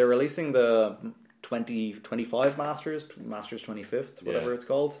yeah, they're releasing the 2025 Masters 25th, whatever it's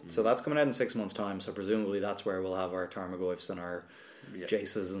called. So that's coming out in 6 months' time. So presumably that's where we'll have our Tarmogoyfs and our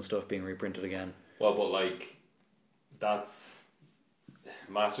Jaces and stuff being reprinted again. Well, but like that's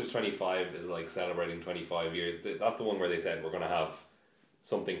Masters 25 is like celebrating 25 years. That's the one where they said we're going to have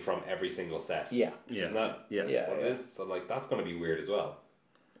something from every single set. Yeah. Isn't that what it is? So like that's going to be weird as well.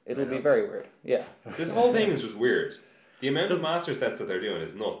 It'll be very weird. Yeah. This whole thing is just weird. The amount of master sets that they're doing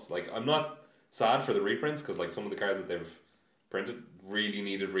is nuts. Like, I'm not sad for the reprints because like some of the cards that they've printed really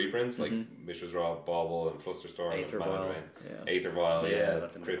needed reprints, like Mishra's Raw, Bauble, and Flusterstorm, Aether and Vial. Aether Vial,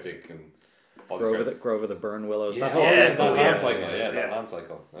 that's Cryptic, and all Grove of the Burn Willows. that That whole whole land cycle. That land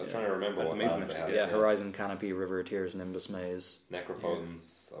cycle. I was trying to remember That's what amazing, lands they actually. had. Horizon Canopy, River of Tears, Nimbus Maze.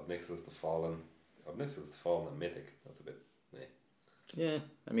 Necropotence, Obnixilis the Fallen. Obnixilis the Fallen and Mythic. That's a bit. Yeah,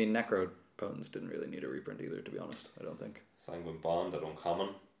 I mean Necropotence didn't really need a reprint either, to be honest. I don't think. Sanguine Bond at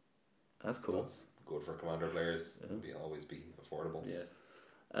uncommon. That's cool. That's good for commander players. It'll always be affordable. Yeah.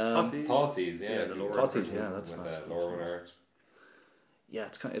 Thoughtseize, the Lorwyn. Thoughtseize, yeah, that's with nice. Lorwyn art. Yeah,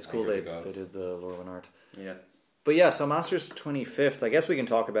 it's cool they Gods. did the Lorwyn art. Yeah. But yeah, so Masters 25th, I guess we can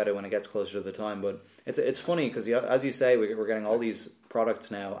talk about it when it gets closer to the time, but it's funny because as you say, we're getting all these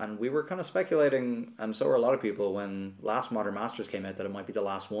products now, and we were kind of speculating, and so were a lot of people when last Modern Masters came out, that it might be the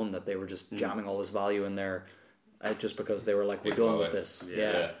last one, that they were just jamming all this value in there just because they were like, we're done with this.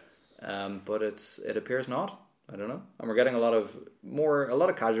 But it appears not. I don't know. And we're getting a lot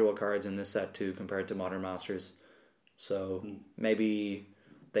of casual cards in this set too compared to Modern Masters. So maybe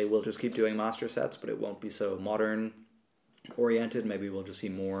they will just keep doing master sets, but it won't be so modern oriented. Maybe we'll just see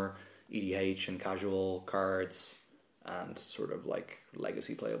more EDH and casual cards and sort of like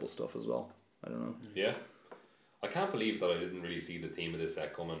legacy playable stuff as well. I don't know. Yeah. I can't believe that I didn't really see the theme of this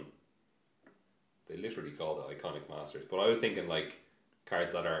set coming. They literally called it Iconic Masters. But I was thinking like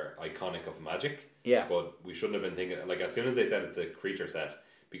cards that are iconic of Magic. Yeah. But we shouldn't have been thinking, like as soon as they said it's a creature set,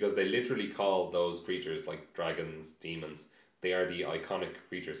 because they literally call those creatures like dragons, demons, they are the iconic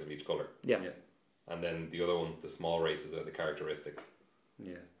creatures of each colour. Yeah. And then the other ones, the small races, are the characteristic.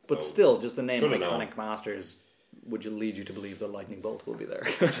 Yeah. But So, still, just the name should've Iconic Masters would lead you to believe that Lightning Bolt will be there.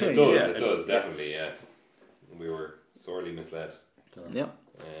 It does, definitely, yeah. We were sorely misled. Yeah.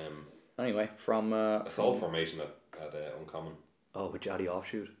 Anyway, from... Assault formation at Uncommon. Oh, with Jaddy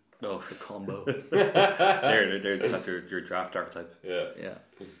Offshoot. Oh, The combo. that's your draft archetype. Yeah. Yeah.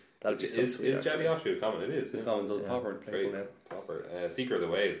 That'd be Is so sweet, Jaddy actually. Offshoot common? It is. It's common, so Pauper Great. playable now. Pauper. Seeker of the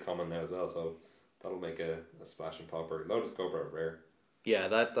Way is common now as well, so that'll make a splash in Pauper. Lotus Cobra, rare. Yeah,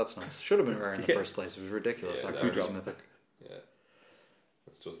 that's nice. Should have been rare in the first place. It was ridiculous. Yeah, That that card was was- mythic. Yeah.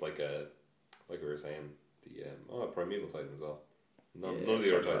 It's just like we were saying, the Primeval Titan as well. None of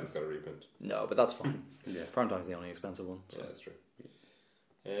the other Titans got a reprint. No, but that's fine. Yeah. Prime Time's the only expensive one. So. Yeah, that's true.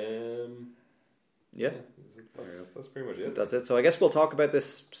 Yeah. That's pretty much it. That's it. So I guess we'll talk about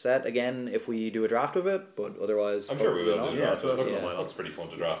this set again if we do a draft of it, but otherwise... I'm sure we will. not. Do a draft. It looks pretty fun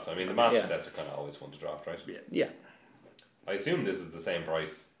to draft. I mean, the master sets are kind of always fun to draft, right? Yeah. I assume this is the same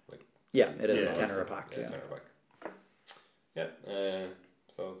price. Like, Yeah, it is Yeah. a tenner a pack. yeah, Yeah. tenner back. Yeah.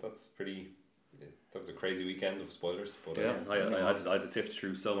 So that's pretty. That was a crazy weekend of spoilers, but Yeah, I had to sift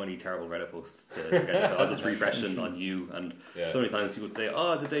through so many terrible Reddit posts to get it. I was just refreshing on you, and so many times people would say,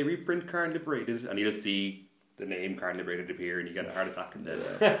 "Oh, did they reprint Karn Liberated?" And you just see the name Carn Liberated appear and you get a heart attack and then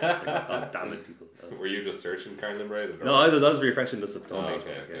like, oh, damn it, people. Were you just searching Carn Liberated? No, I was refreshing this up.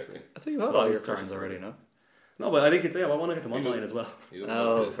 Okay. I think you had all your cards already, no? No, but I think it's I want to get them online as well.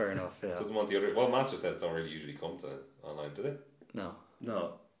 Oh, fair enough. Yeah. Doesn't want the other. Well, master sets don't really usually come to online, do they? No.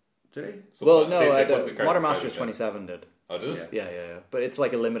 Do they? Well, no. They put the cards Modern in Masters private 27 did. Oh, did it? Yeah. But it's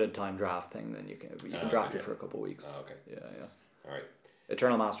like a limited time draft thing. Then you can draft it for a couple of weeks. Oh, okay. Yeah. All right.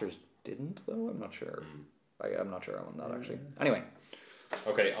 Eternal Masters didn't though. I'm not sure. I'm not sure on that actually. Anyway.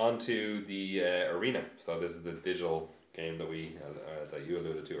 Okay, on to the arena. So this is the digital game that that you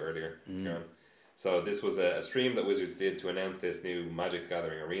alluded to earlier, Kieran. So this was a stream that Wizards did to announce this new Magic the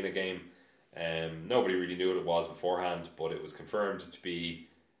Gathering arena game. Nobody really knew what it was beforehand, but it was confirmed to be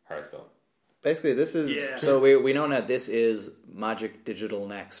Hearthstone. Basically, this is so we know now this is Magic Digital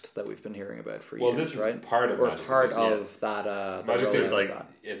Next that we've been hearing about for years, this right? is part of Magic of that. Magic Digital is like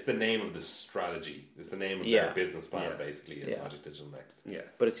it's the name of the strategy. It's the name of their business plan. Basically, is Magic Digital Next. Yeah,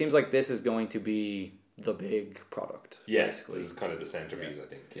 but it seems like this is going to be the big product. Yes, this is kind of the centerpiece. I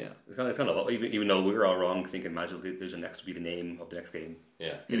think. Yeah, it's kind of even though we were all wrong thinking Magic Digital Next would be the name of the next game.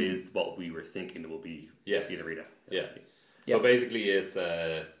 Yeah, it is what we were thinking it will be. Yes, the arena. Yeah. So basically, it's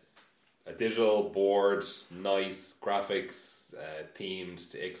a digital board, nice graphics,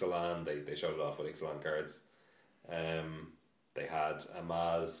 themed to Ixalan. They showed it off with Ixalan cards. They had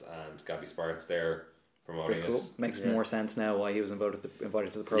Amaz and Gabby Sparks there promoting cool. it. Makes more sense now why he was invited to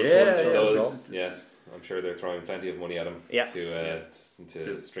the Pro Tour. Yeah, and stuff as well. Yes, I'm sure they're throwing plenty of money at him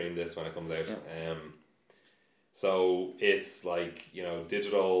to stream this when it comes out. Yeah. So it's like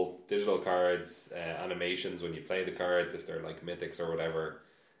digital cards, animations when you play the cards if they're like mythics or whatever.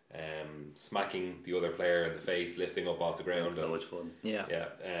 Smacking the other player in the face, lifting up off the ground. So much fun. Yeah.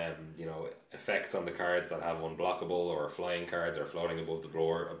 Effects on the cards that have unblockable or flying cards or floating above the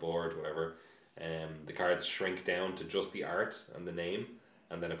board, whatever. The cards shrink down to just the art and the name,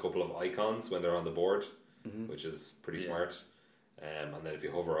 and then a couple of icons when they're on the board, which is pretty smart. And then if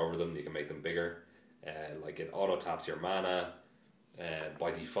you hover over them, you can make them bigger. Like it auto taps your mana.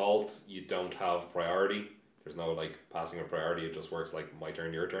 By default, you don't have priority. There's no like passing a priority. It just works like my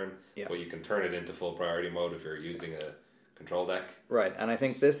turn, your turn. Yeah. But you can turn it into full priority mode if you're using a control deck. Right, and I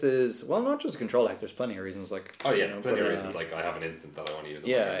think this is not just a control deck. There's plenty of reasons like plenty of reasons like I have an instant that I want to use on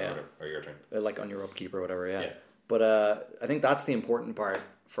my turn or your turn. Like on your upkeep or whatever. Yeah. But I think that's the important part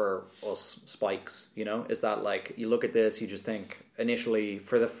for us spikes. Is that like you look at this, you just think initially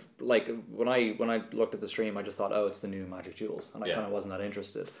for the when I looked at the stream, I just thought, oh, it's the new Magic Jewels, and I kind of wasn't that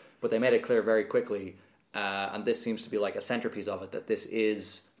interested. But they made it clear very quickly. And this seems to be like a centerpiece of it, that this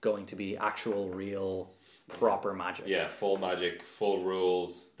is going to be actual, real, proper Magic. Yeah, full Magic, full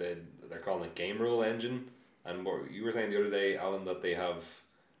rules. They're calling it Game Rule Engine. And what you were saying the other day, Alan, that they have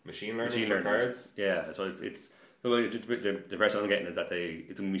machine learning for cards. Yeah, so it's the impression I'm getting is that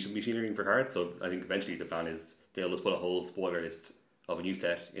it's machine learning for cards. So I think eventually the plan is they'll just put a whole spoiler list of a new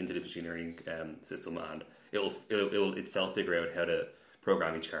set into the machine learning system, and it'll itself figure out how to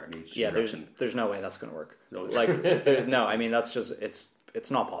program each card in each direction. There's no way that's going to work. No, no, I mean that's just it's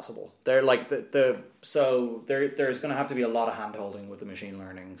not possible. They're like so there's going to have to be a lot of hand holding with the machine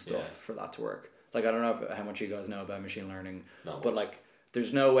learning stuff for that to work. Like I don't know how much you guys know about machine learning, but like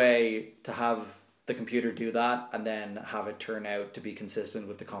there's no way to have the computer do that and then have it turn out to be consistent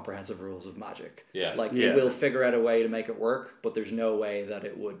with the comprehensive rules of Magic. Yeah, it will figure out a way to make it work, but there's no way that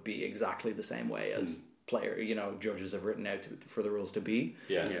it would be exactly the same way as judges have written out for the rules to be.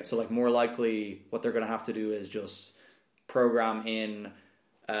 So like more likely what they're going to have to do is just program in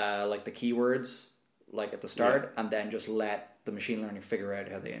like the keywords like at the start and then just let the machine learning figure out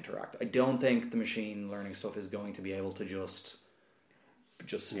how they interact. I don't think the machine learning stuff is going to be able to just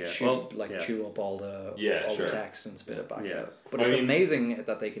chew up all the text and spit it back out. But it's amazing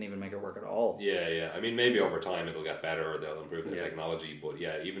that they can even make it work at all. I mean maybe over time it'll get better or they'll improve the technology, but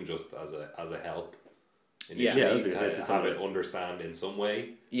even just as a help initially to have it understand in some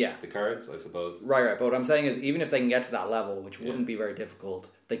way the cards, I suppose. Right. But what I'm saying is even if they can get to that level, which wouldn't be very difficult,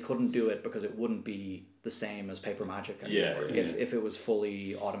 they couldn't do it because it wouldn't be the same as paper Magic anymore if it was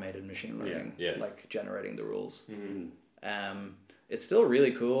fully automated machine learning, like generating the rules. It's still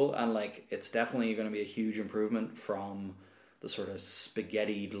really cool, and like it's definitely going to be a huge improvement from the sort of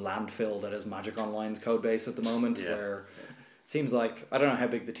spaghetti landfill that is Magic Online's code base at the moment, where it seems like, I don't know how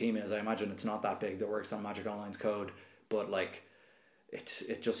big the team is, I imagine it's not that big that works on Magic Online's code, but like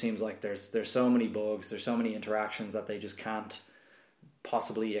it just seems like there's so many bugs, there's so many interactions that they just can't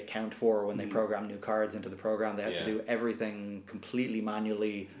possibly account for when they program new cards into the program. They have to do everything completely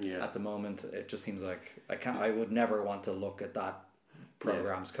manually at the moment. It just seems like I would never want to look at that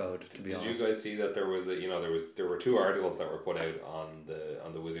programs code. To be Did honest, you guys see that there was there were 2 articles that were put out on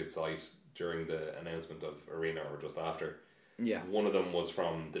the Wizard site during the announcement of Arena or just after? Yeah. One of them was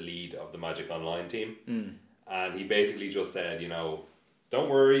from the lead of the Magic Online team, and he basically just said, don't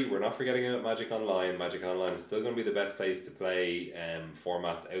worry, we're not forgetting about Magic Online. Magic Online is still going to be the best place to play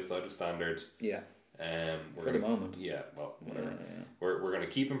formats outside of Standard. Yeah. For the moment. Yeah, well, whatever. We're going to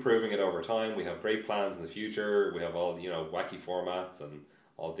keep improving it over time. We have great plans in the future. We have all, wacky formats and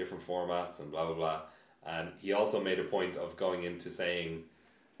all different formats and blah, blah, blah. And he also made a point of going into saying,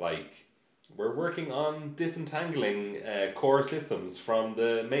 like, we're working on disentangling core systems from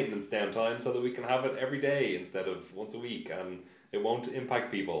the maintenance downtime so that we can have it every day instead of once a week, and it won't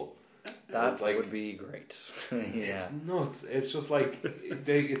impact people. That would be great. Yeah. It's nuts. It's just like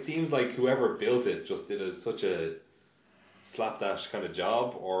it seems like whoever built it just did such a slapdash kind of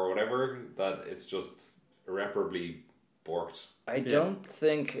job or whatever that it's just irreparably borked. I don't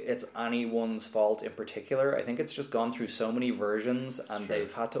think it's anyone's fault in particular. I think it's just gone through so many versions and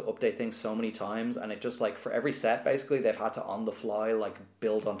they've had to update things so many times, and it just like for every set basically they've had to on the fly like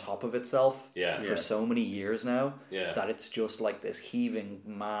build on top of itself for so many years now that it's just like this heaving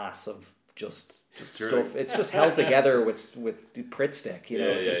mass of just stuff. It's just held together with Pritt stick, at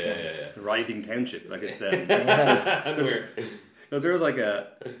this point. The writhing township, like it's no, there was like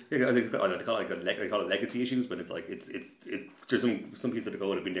they call it legacy issues, but it's like it's there's some pieces of the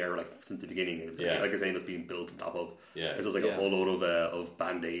code have been there like since the beginning. Like you're saying, it's being built on top of. It's just like a whole load of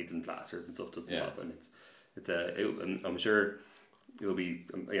band-aids and plasters and stuff just on top, and and I'm sure it will be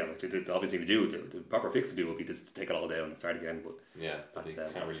the obvious thing to do, the proper fix to do will be just to take it all down and start again. But they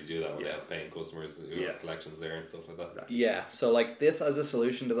can't really do that without paying customers who have collections there and stuff like that. Exactly. Yeah, so like this as a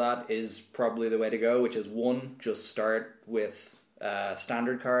solution to that is probably the way to go, which is one, just start with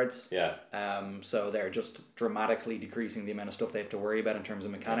standard cards. So they're just dramatically decreasing the amount of stuff they have to worry about in terms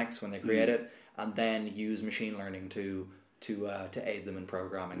of mechanics when they create it, and then use machine learning to aid them in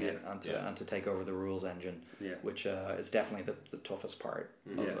programming it and to take over the rules engine, which is definitely the toughest part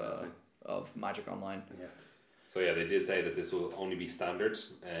of Magic Online. So they did say that this will only be standard,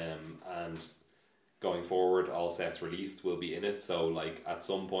 and going forward all sets released will be in it. So like at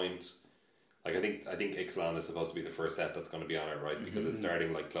some point, like I think Ixalan is supposed to be the first set that's going to be on it, right? Because it's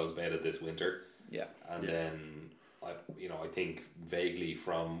starting like closed beta this winter. And then I think vaguely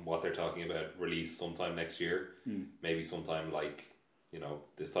from what they're talking about, release sometime next year, maybe sometime like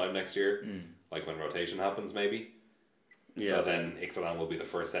this time next year, like when rotation happens, maybe. So then Ixalan will be the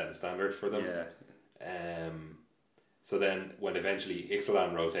first set in standard for them. So then when eventually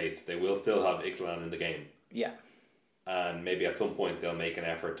Ixalan rotates, they will still have Ixalan in the game. And maybe at some point they'll make an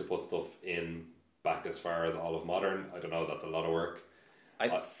effort to put stuff in back as far as all of Modern. I don't know, that's a lot of work. I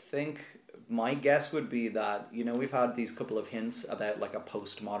think my guess would be that we've had these couple of hints about like a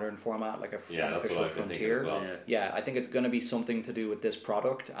post-modern format, like an official Frontier. As well. I think it's going to be something to do with this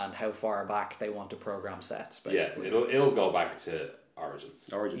product and how far back they want to program sets. Basically. It'll go back to Origins.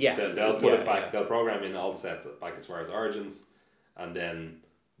 They'll put it back. They'll program in all the sets back as far as Origins, and then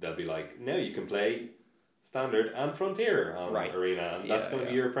they'll be like, now you can play Standard and Frontier on Arena, and that's going to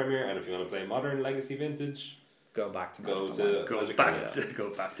be your premier. And if you want to play Modern, Legacy, Vintage, go back to go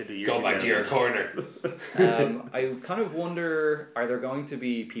back to your corner. I kind of wonder, are there going to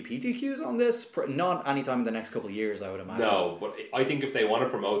be PPTQs on this? Not anytime in the next couple of years, I would imagine. No, but I think if they want to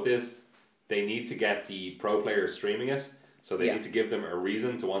promote this, they need to get the pro players streaming it. So they need to give them a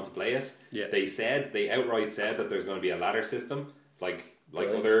reason to want to play it. They outright said that there's going to be a ladder system, like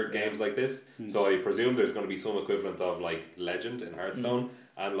other games like this. So I presume there's going to be some equivalent of like Legend in Hearthstone,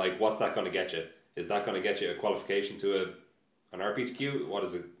 and like what's that going to get you? Is that going to get you a qualification to an RPTQ?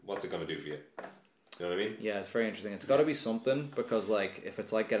 What's it going to do for you? You know what I mean? Yeah, it's very interesting. It's got to be something, because like if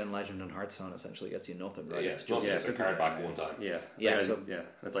it's like getting Legend and Hearthstone, essentially gets you nothing, right? It's just a card back one time.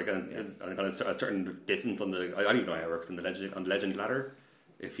 It's like a certain distance on the. I don't even know how it works on the Legend ladder.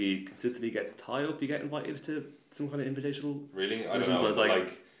 If you consistently get tie up, you get invited to some kind of invitational. Really, I don't know. It's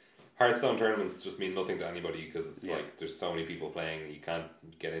like Hearthstone tournaments just mean nothing to anybody, because it's like there's so many people playing, you can't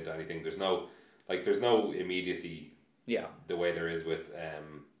get into anything. There's no immediacy. The way there is with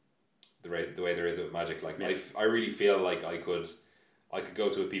the way there is with Magic. Like I really feel like I could go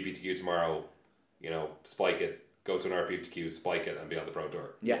to a PPTQ tomorrow, spike it, go to an RPTQ, spike it, and be on the Pro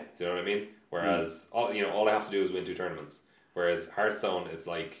Tour. Do you know what I mean? Whereas all I have to do is win 2 tournaments. Whereas Hearthstone, it's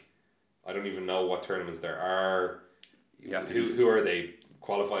like I don't even know what tournaments there are. Who are they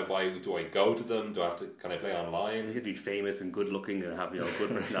qualified by? Do I go to them? Can I play online? You could be famous and good looking and have good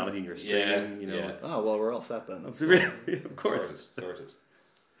personality in your stream. Oh well, we're all set then. Of course, sorted.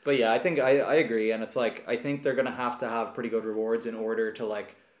 But yeah, I think I agree, and it's like I think they're gonna have to have pretty good rewards in order to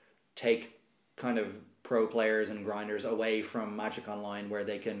like take kind of pro players and grinders away from Magic Online, where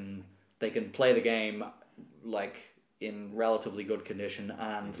they can play the game like in relatively good condition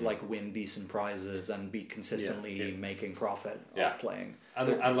and like win decent prizes and be consistently making profit off playing.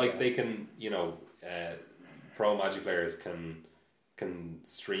 And like they can, pro Magic players can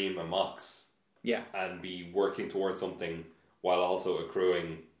stream a MOX and be working towards something while also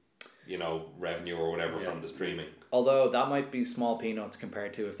accruing, revenue or whatever from the streaming. Although that might be small peanuts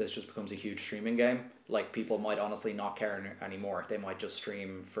compared to if this just becomes a huge streaming game. Like people might honestly not care anymore. They might just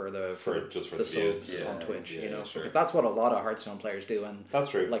stream for the subs on Twitch, because that's what a lot of Hearthstone players do. And that's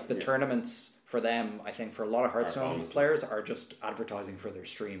true. Like the tournaments for them, I think for a lot of Hearthstone players are just advertising for their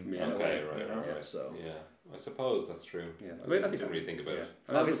stream. Right. So I suppose that's true. Yeah, I didn't really think about it.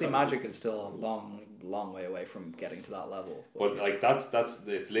 Obviously, Magic is still a long way away from getting to that level. But like that's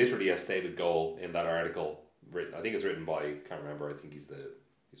it's literally a stated goal in that article. I think it's written by, can't remember. I think he's one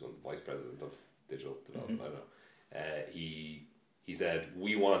of the vice president of digital development. I don't know. He said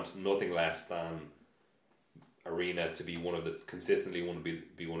we want nothing less than Arena to be consistently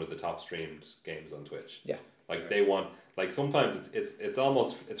be one of the top streamed games on Twitch. Yeah. Like they want, like sometimes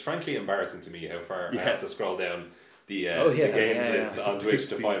it's frankly embarrassing to me how far I have to scroll down the games list on Twitch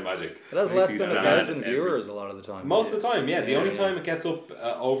to find Magic. It has less than 1,000 viewers a lot of the time. Most of the time, yeah. The only time it gets up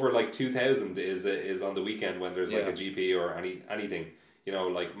over like 2,000 is on the weekend when there's like a GP or anything.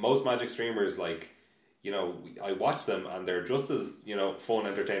 Like most Magic streamers, like I watch them and they're just as fun,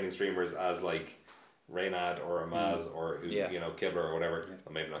 entertaining streamers as like Reynad or Amaz or Kibler or whatever.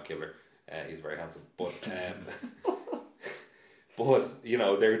 Well, maybe not Kibler. He's very handsome, but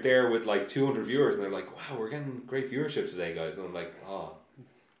they're there with like 200 viewers and they're like, wow, we're getting great viewership today, guys. And I'm like, oh,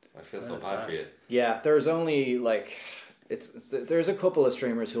 I feel so bad for you. Yeah, there's only like there's a couple of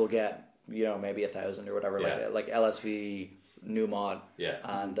streamers who'll get maybe 1,000 or whatever, like LSV, Numod,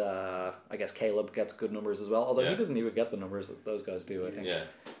 and I guess Caleb gets good numbers as well. Although he doesn't even get the numbers that those guys do, I think. Yeah,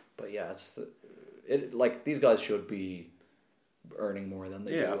 but yeah, like these guys should be earning more than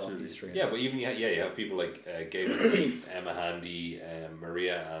they do off these streams. Yeah, but even you have people like Gabe and Steve, Emma Handy,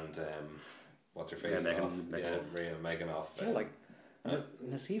 Maria, and what's her face? Maria Meganoff. Yeah, like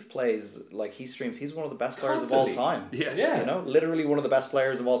Nassif plays, like he streams. He's one of the best players of all time. Yeah, literally one of the best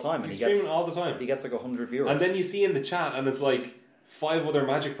players of all time. And he's streaming all the time. He gets like 100 viewers. And then you see in the chat, and it's like 5 other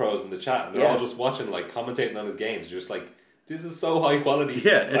Magic pros in the chat, and they're all just watching, like commentating on his games. You're just like, this is so high quality.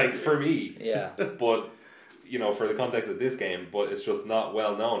 Like for me. Yeah, but. For the context of this game, but it's just not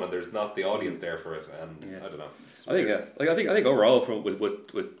well known, and there's not the audience there for it, and I don't know. I think overall, from with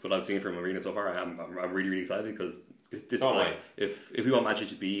what I've seen from Arena so far, I'm really really excited because this is if we want Magic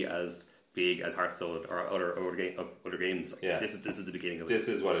to be as big as Hearthstone or other games, this is the beginning of it. This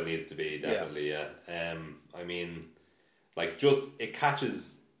is what it needs to be, definitely. I mean, like just it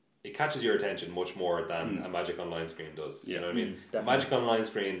catches your attention much more than a Magic Online screen does. You know what I mean? A Magic Online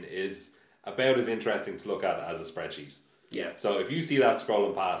screen is about as interesting to look at as a spreadsheet. Yeah. So if you see that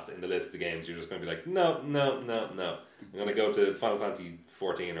scrolling past in the list of the games, you're just going to be like, no. I'm going to go to Final Fantasy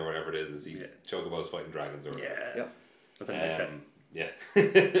 14 or whatever it is and see Chocobos fighting dragons or whatever. Yeah.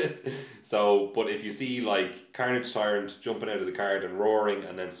 So, but if you see like Carnage Tyrant jumping out of the card and roaring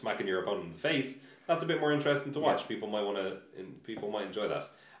and then smacking your opponent in the face, that's a bit more interesting to watch. People might enjoy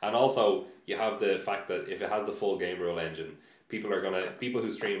that. And also, you have the fact that if it has the full game rule engine, people who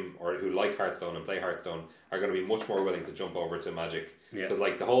stream or who like Hearthstone and play Hearthstone are going to be much more willing to jump over to Magic because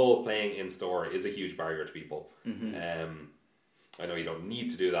like the whole playing in store is a huge barrier to people. I know you don't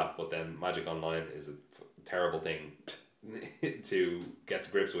need to do that, but then Magic Online is a terrible thing to get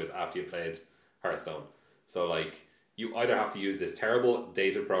to grips with after you've played Hearthstone. So like you either have to use this terrible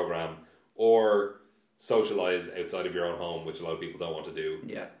data program or socialize outside of your own home, which a lot of people don't want to do.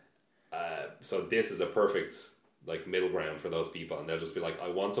 So this is a perfect like middle ground for those people, and they'll just be like, I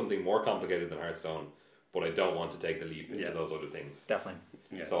want something more complicated than Hearthstone, but I don't want to take the leap into those other things.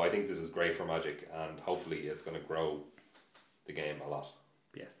 Definitely. So I think this is great for Magic, and hopefully it's going to grow the game a lot.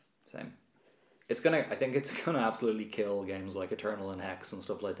 Yes, same. I think it's gonna absolutely kill games like Eternal and Hex and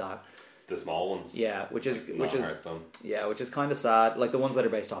stuff like that. The small ones, which is Hearthstone. Which is kind of sad. Like the ones that are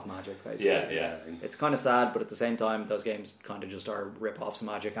based off Magic, basically. Yeah. It's kind of sad, but at the same time, those games kind of just are rip-offs of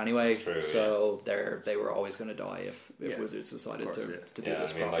Magic anyway. That's true, so they were always going to die if Wizards decided to do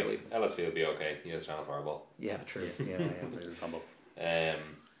this properly. Like LSV will be okay. He has Channel Fireball. Yeah, true. Yeah. It's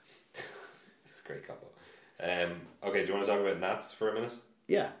a great combo. Okay, do you want to talk about Nats for a minute?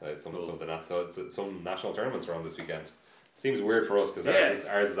 Yeah. Some of the Nats. So some national tournaments are on this weekend. Seems weird for us because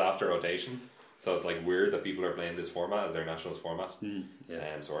ours is after rotation. So it's like weird that people are playing this format as their nationals format.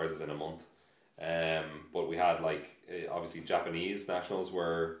 So ours is in a month. But we had like obviously Japanese nationals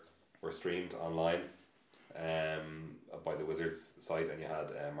were streamed online by the Wizards site, and you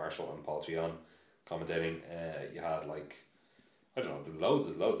had Marshall and Paul Cheon commentating. You had like, I don't know, loads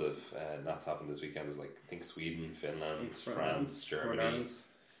of nats happened this weekend. There's like I think Sweden, Finland, France, Germany,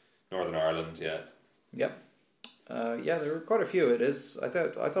 Northern Ireland. Yep. Yeah, there were quite a few. I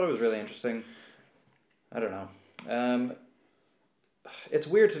thought it was really interesting. I don't know. It's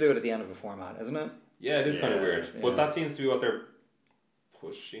weird to do it at the end of a format, isn't it? Yeah, it is kind of weird. But that seems to be what they're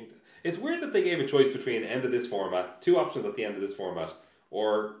pushing. It's weird that they gave a choice between end of this format, 2 options at the end of this format,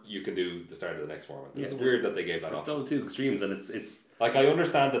 or you can do the start of the next format. It's weird that they gave that option. It's so 2 extremes, and it's like, I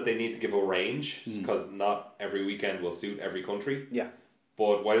understand that they need to give a range because not every weekend will suit every country. Yeah.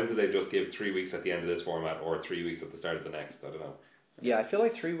 But why didn't they just give 3 weeks at the end of this format or 3 weeks at the start of the next? I don't know. Yeah, I feel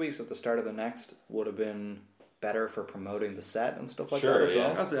like 3 weeks at the start of the next would have been better for promoting the set and stuff like that as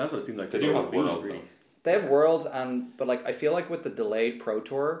well. That's what it seems like. They do have Worlds, though. They have Worlds, but like I feel like with the delayed Pro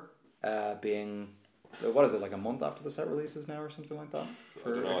Tour being, what is it, like a month after the set releases now or something like that?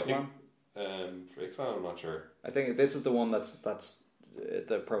 For Ixalan? For Ixalan, I'm not sure. I think this is the one that's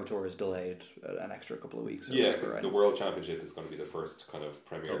the Pro Tour is delayed an extra couple of weeks. Yeah, because the World Championship is going to be the first kind of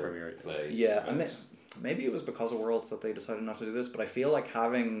premier play. Yeah, and maybe it was because of Worlds that they decided not to do this, but I feel like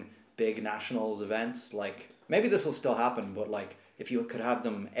having big nationals events, like maybe this will still happen, but like if you could have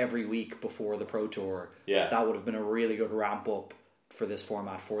them every week before the Pro Tour, that would have been a really good ramp up for this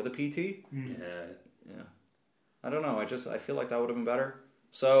format for the PT. Yeah. I don't know. I feel like that would have been better.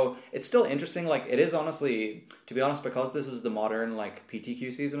 So it's still interesting. Like it is honestly, to be honest, because this is the modern like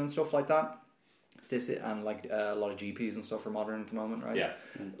PTQ season and stuff like that. And like a lot of GPs and stuff are modern at the moment, right? Yeah.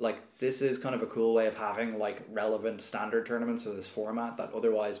 Like this is kind of a cool way of having like relevant standard tournaments of this format that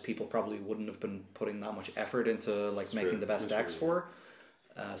otherwise people probably wouldn't have been putting that much effort into like making the best decks for.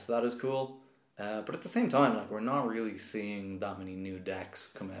 So that is cool. But at the same time, like we're not really seeing that many new decks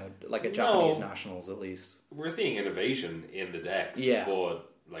come out, like at Japanese nationals at least. We're seeing innovation in the decks,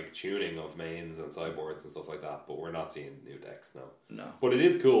 but like tuning of mains and sideboards and stuff like that. But we're not seeing new decks, no. But it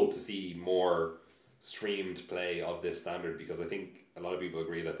is cool to see more streamed play of this standard, because I think a lot of people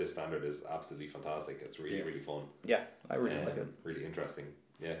agree that this standard is absolutely fantastic. It's really really fun. Yeah, I really like it. Really interesting.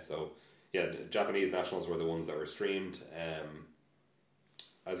 Yeah, so the Japanese nationals were the ones that were streamed.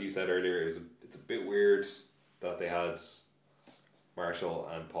 As you said earlier, it's a bit weird that they had Marshall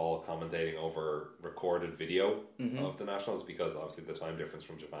and Paul commentating over recorded video of the nationals, because obviously the time difference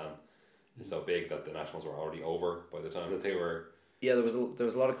from Japan is so big that the nationals were already over by the time that they were. Yeah, there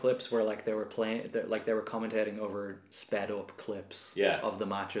was a lot of clips where like they were commentating over sped up clips of the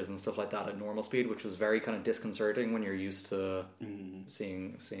matches and stuff like that at normal speed, which was very kind of disconcerting when you're used to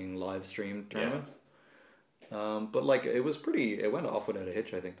seeing live streamed tournaments. But like it went off without a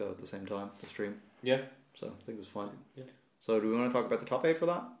hitch, I think, though, at the same time, the stream. Yeah. So I think it was fun. Yeah. So do we want to talk about the top 8 for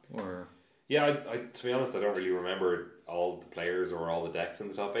that? Or yeah, I to be honest, I don't really remember all the players or all the decks in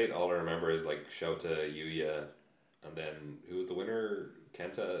the top 8. All I remember is like Shota, Yuya, and then who was the winner?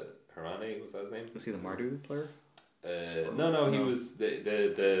 Kenta Harane, was that his name? Was he the Mardu player? No, he was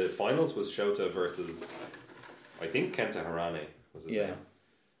the finals was Shota versus, I think, Kenta Harane was his name.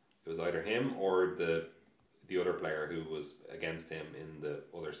 It was either him or the other player who was against him in the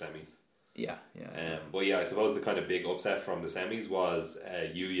other semis. Yeah. But yeah, I suppose the kind of big upset from the semis was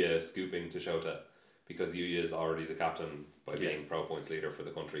Yuya scooping to Shota, because Yuya is already the captain by being pro points leader for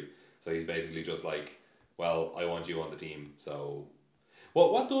the country. So he's basically just like, well, I want you on the team. So,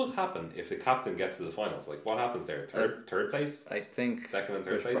 what does happen if the captain gets to the finals? Like, what happens there? Third place? I think second and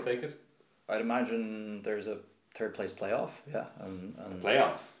third place take it. I'd imagine there's a third place playoff. Yeah, a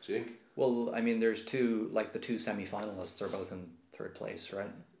playoff. Do you think? Well, I mean, there's two, like the two semi-finalists are both in third place, right?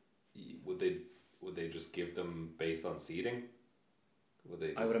 Would they just give them based on seeding?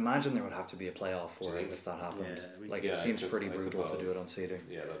 I would imagine there would have to be a playoff for it if that happened. It seems pretty brutal to do it on seeding.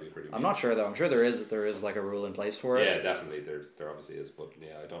 Yeah, that'd be pretty. I'm not sure though. I'm sure there is like a rule in place for it. Yeah, definitely. There obviously is, but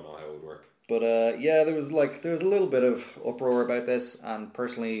yeah, I don't know how it would work. But there was a little bit of uproar about this, and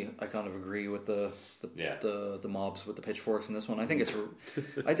personally, I kind of agree with the mobs with the pitchforks in this one. I think it's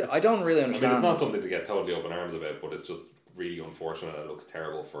I don't really understand. I mean, it's not something to get totally up in arms about, but it's just really unfortunate. It looks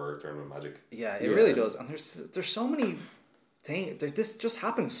terrible for Tournament Magic. Yeah, it really does. And there's so many things. This just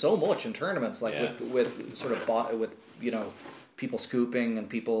happens so much in tournaments, like with sort of with people scooping and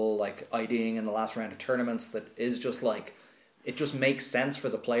people like IDing in the last round of tournaments. That is just like it just makes sense for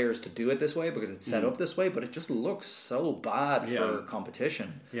the players to do it this way because it's set up this way, but it just looks so bad for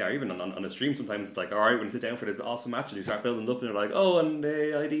competition. Yeah, or even on a stream sometimes it's like, alright, we're going to sit down for this awesome match, and you start building up and you're like, oh, and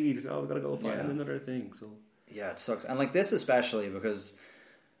ID'd, we've got to go find another thing. So yeah, it sucks. And like this especially because,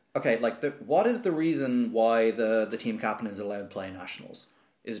 okay, like what is the reason why the team captain is allowed to play nationals?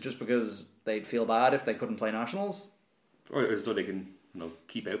 Is it just because they'd feel bad if they couldn't play nationals? Or is it so they can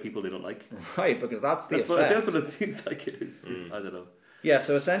keep out people they don't like? Right, because that's effect. That's what it seems like it is. I don't know. Yeah,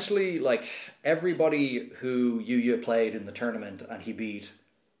 so essentially, like, everybody who Yuya played in the tournament and he beat,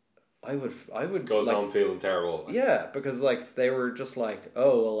 I would goes like, home feeling terrible. Yeah, because like they were just like,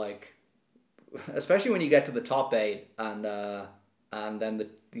 oh well, like, especially when you get to the top 8 and then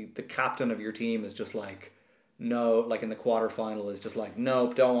the captain of your team is just like, no, like in the quarterfinal is just like,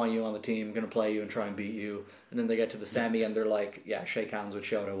 nope, don't want you on the team, I'm going to play you and try and beat you. And then they get to the semi and they're like, yeah, shake hands with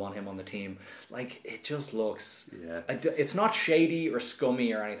Shota, want him on the team. Like, it just looks... Yeah. It's not shady or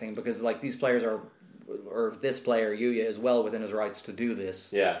scummy or anything because, like, these players are... Or this player, Yuya, is well within his rights to do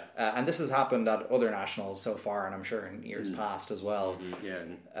this. Yeah. And this has happened at other nationals so far, and I'm sure in years past as well.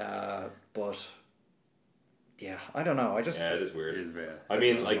 Yeah. But... Yeah, I don't know. Yeah, it is weird. It is weird. I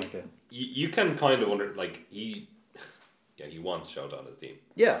mean, like, you can kind of wonder, like, he wants Shota on his team.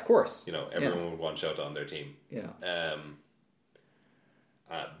 Yeah, of course. You know, everyone would want Shota on their team. Yeah.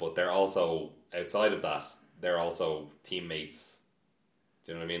 But they're also, outside of that, they're also teammates.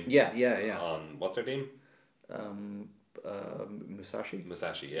 Do you know what I mean? Yeah. On, what's their team? Musashi?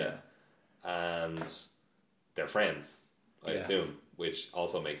 Musashi, yeah. And they're friends, I assume, which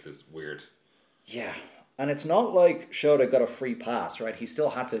also makes this weird. Yeah. And it's not like Shota got a free pass, right? He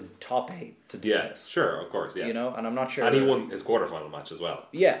still had to top 8 to do this. Yeah, sure, of course, yeah. You know, and I'm not sure... And he won his quarterfinal match as well.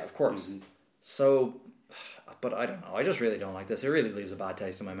 Yeah, of course. So, but I don't know. I just really don't like this. It really leaves a bad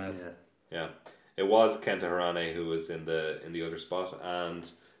taste in my mouth. Yeah. It was Kenta Harane who was in the other spot, and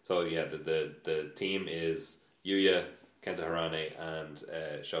so yeah, the team is Yuya, Kenta Harane, and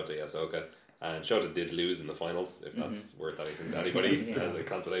Shota Yasuoka. And Shota did lose in the finals, if that's worth anything to anybody as a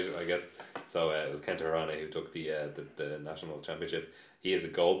consolation, I guess. So it was Kenta Harane who took the national championship. He is a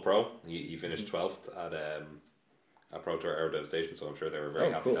gold pro. He finished 12th at Pro Tour Air Devastation, so I'm sure they were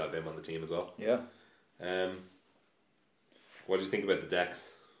very happy to have him on the team as well. Yeah. What did you think about the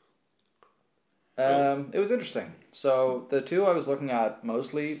decks? It was interesting. So the two I was looking at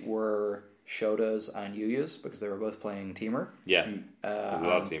mostly were Shota's and Yuya's because they were both playing Teamer. Yeah, there's a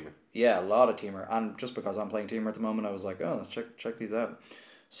lot of Teamer. Yeah, a lot of Teamer. And just because I'm playing Teamer at the moment, I was like, oh, let's check these out.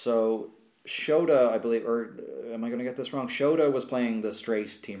 So Shota, I believe, or am I going to get this wrong? Shota was playing the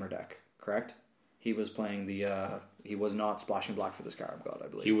straight Teamer deck, correct? He was playing he was not splashing black for the Scarab God, I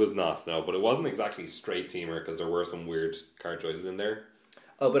believe. He was not, no, but it wasn't exactly straight Teamer because there were some weird card choices in there.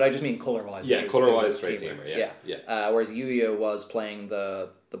 Oh, but I just mean color-wise. Yeah, color-wise straight Teamer, yeah. Whereas Yuya was playing the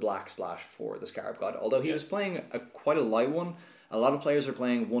black splash for the Scarab God, although he was playing quite a light one. A lot of players are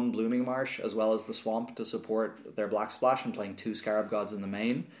playing one Blooming Marsh as well as the Swamp to support their black splash and playing 2 Scarab Gods in the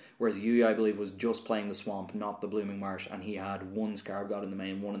main, whereas Yuya, I believe, was just playing the Swamp, not the Blooming Marsh, and he had 1 Scarab God in the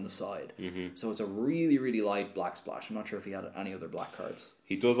main, 1 in the side. So it's a really, really light black splash. I'm not sure if he had any other black cards.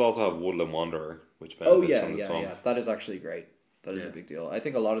 He does also have Woodland Wanderer, which benefits from the Swamp. Yeah. That is actually great. That is a big deal. I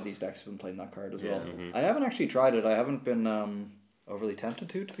think a lot of these decks have been playing that card as well. I haven't actually tried it. I haven't been overly tempted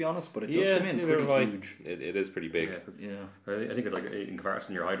to be honest, but it does come in pretty huge. It is pretty big. I think it's like in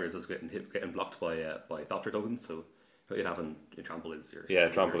comparison, your Hydra is just getting blocked by Thopter tokens. So it happened in Trample is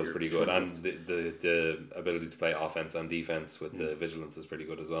Trample is pretty good, and the ability to play offense and defense with the vigilance is pretty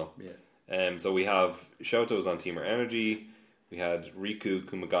good as well. So we have Shoto's on Teamer Energy. We had Riku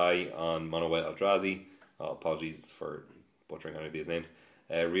Kumagai on Mono White Eldrazi. Apologies for butchering any of these names.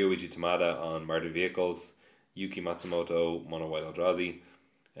 Ryoichi Tamada on Mardu Vehicles. Yuki Matsumoto, Mono White Eldrazi,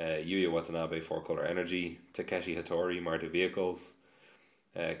 Yuya Watanabe, 4-color Energy, Takeshi Hattori, Mardu Vehicles,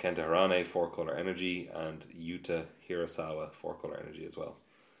 Kenta Harane, 4-color Energy, and Yuta Hirasawa, 4-color Energy as well.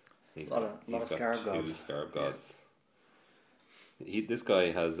 He's got 2 Scarab Gods. This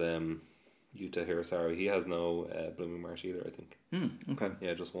guy has Yuta Hirasawa. He has no Blooming Marsh either, I think. Okay.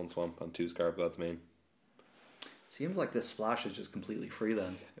 Yeah, just 1 Swamp and 2 Scarab Gods main. Seems like this splash is just completely free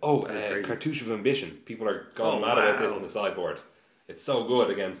then. Cartouche of Ambition. People are going mad about this in the sideboard. It's so good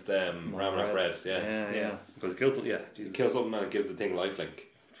against Ramonov Red. Yeah. Because it kills something. It kills something and it gives the thing lifelink.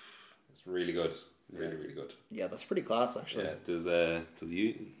 It's really good. Really, really good. Yeah, that's pretty class actually. Yeah. Does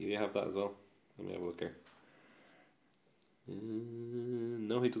you have that as well? Let me have a look here.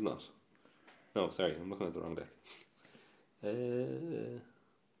 No, he does not. No, sorry, I'm looking at the wrong deck.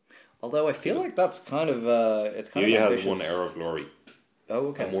 Although I feel like that's kind of it's kind Yuya of has 1 Arrow of Glory. Oh,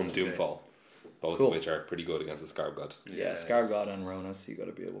 okay. And 1 Doomfall. both Cool. of which are pretty good against the Scarab God. Yeah, Scarab God and Ronas you got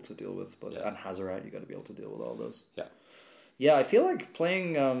to be able to deal with, but Yeah. and Hazaret you got to be able to deal with all those. Yeah. Yeah, I feel like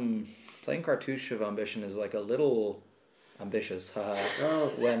playing Cartouche of Ambition is like a little ambitious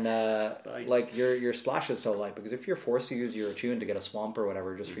when like your splash is so light, because if you're forced to use your attune to get a swamp or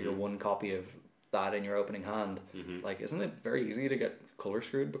whatever just for your one copy of that in your opening hand, like isn't it very easy to get color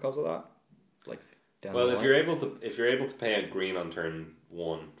screwed because of that? Like down Well, the if line? you're able to pay a green on turn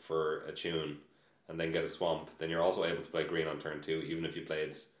 1 for attune and then get a swamp, then you're also able to play green on turn 2, even if you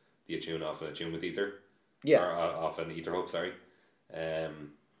played the attune off an attune with ether. Yeah. Or off an ether hope, sorry.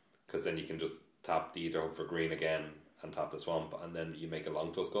 Because then you can just tap the ether hope for green again and tap the swamp, and then you make a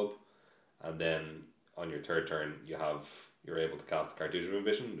long tusk up, and then on your third turn you're able to cast the Cartouche of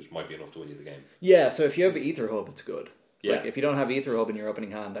Ambition, which might be enough to win you the game. Yeah, so if you have Ether Hub, it's good. Yeah. Like, if you don't have Ether Hub in your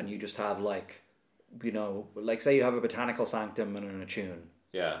opening hand and you just have, like, you know, like, say you have a Botanical Sanctum and an Attune,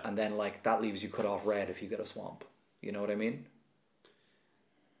 Yeah. and then, like, that leaves you cut off red if you get a Swamp. You know what I mean?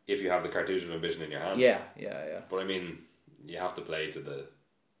 If you have the Cartouche of Ambition in your hand. Yeah. But I mean, you have to play to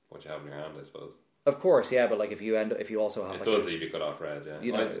what you have in your hand, I suppose. Of course, yeah, but, like, if you also have... It like, does leave you cut off red, yeah.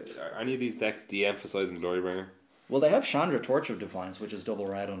 You know- Are any of these decks de-emphasizing Glorybringer? Well, they have Chandra Torch of Defiance, which is double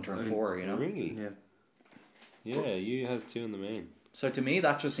red on turn 4, you know? Really? Yeah. Yeah, you has 2 in the main. So to me,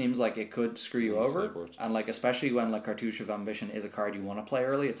 that just seems like it could screw you On the over. sideboard. And, like, especially when, like, Cartouche of Ambition is a card you want to play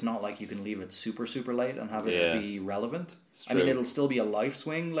early, it's not like you can leave it super, super late and have it Yeah. be relevant. It's I mean, true. it'll still be a life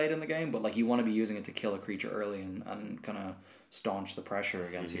swing late in the game, but, like, you want to be using it to kill a creature early and kind of staunch the pressure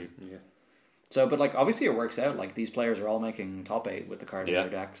against you. Yeah. So, but, like, obviously it works out. Like, these players are all making top 8 with the card Yeah. in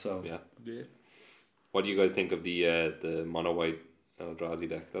their deck, so... Yeah. Yeah. What do you guys think of the mono white Eldrazi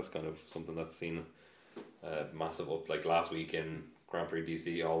deck? That's kind of something that's seen massive up. Like last week in Grand Prix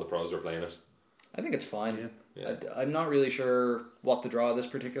DC, all the pros were playing it. I think it's fine. Yeah. I'm not really sure what the draw of this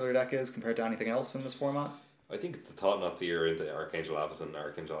particular deck is compared to anything else in this format. I think it's the Thought-Knot Seer into Archangel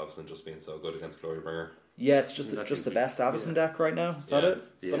Avacyn just being so good against Glorybringer. Yeah, it's just That just seems the best Avacyn deck right now. Is that Yeah. it?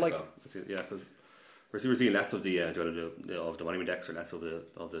 Yeah, But like, so, yeah, because we're seeing less of the monument decks, or less of the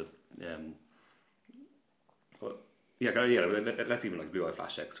less even like blue eye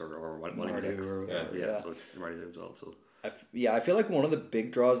flash decks or monument Mardu decks. or- Yeah, yeah. so it's Mardu as well. So I feel like one of the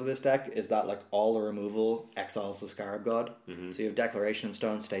big draws of this deck is that like all the removal exiles the Scarab God. Mm-hmm. So you have Declaration in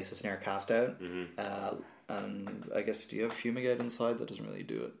Stone, Stasis Snare, Cast Out, and I guess do you have Fumigate inside? That doesn't really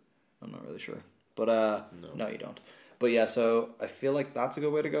do it. I'm not really sure, but no, you don't. But yeah, so I feel like that's a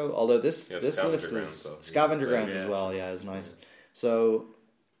good way to go. Although this You have this Scavenger list Grounds, is so- Scavenger Grounds Yeah. as well. Yeah, is nice. So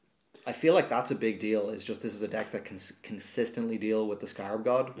I feel like that's a big deal. It's just this is a deck that can consistently deal with the Scarab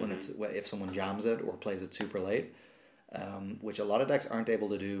God when if someone jams it or plays it super late, which a lot of decks aren't able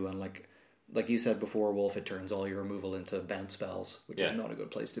to do. And like you said before, Wolf, it turns all your removal into bounce spells, which Yeah. is not a good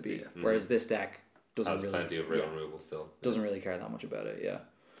place to be. Yeah. Whereas this deck doesn't Has really plenty of real removal still. doesn't really care that much about it. Yeah.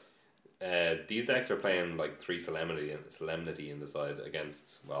 These decks are playing like 3 Solemnity in the side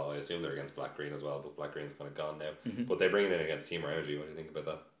against, well, I assume they're against Black Green as well, but Black Green's kind of gone now. But they bring it in against Team Energy. What do you think about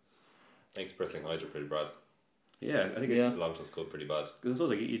that? Makes Bristling Hydra pretty bad. yeah, I think Yeah. it's Long Tusk Code pretty bad. because it's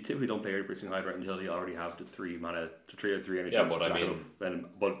also like you typically don't play your Bristling Hydra until you already have the 3 mana to trade out 3 energy. Yeah, but to I back it mean, up. Then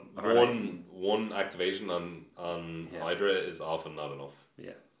but One activation on Yeah. Hydra is often not enough.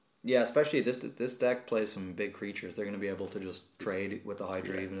 yeah. Yeah, especially this deck plays some big creatures. They're going to be able to just trade with the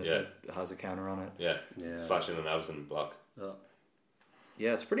Hydra even if Yeah. it has a counter on it. Yeah. Yeah. Flash in an Avacyn block.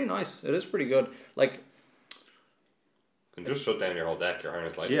 Yeah, it's pretty nice. It is pretty good. Like, Can just shut down your whole deck. Your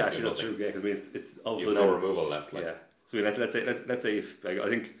Harness Lightning. Yeah, do actually that's nothing. true. Yeah, because it's You also have no removal left. Like. Yeah. So let's say if like,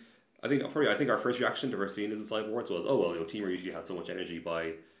 I think our first reaction to first seeing this in sideboards was, oh well, Teamer usually has so much energy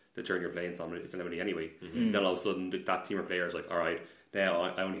by the turn you're playing Solemnity anyway. Then all of a sudden that Teamer player is like, all right, now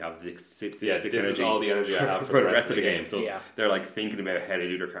I only have six This energy is all the energy I have for the rest of the game. So Yeah. they're like thinking about how to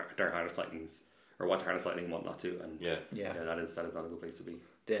do their Harness Lightnings or what to Harness Lightning and what not to. And Yeah. Yeah. that is not a good place to be.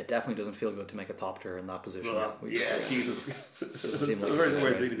 it definitely doesn't feel good to make a top tier in that position. Jesus. seem like Where's it.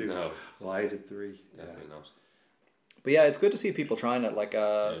 where's the do? No, Why is it 3? definitely not. But yeah, it's good to see people trying it. Like,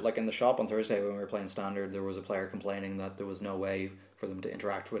 like in the shop on Thursday when we were playing Standard, there was a player complaining that there was no way for them to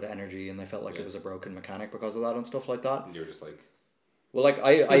interact with energy, and they felt like it was a broken mechanic because of that and stuff like that. And you're just like, Well, like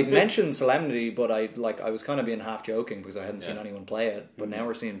I mentioned Solemnity, but I was kind of being half joking because I hadn't seen Yeah. anyone play it. But now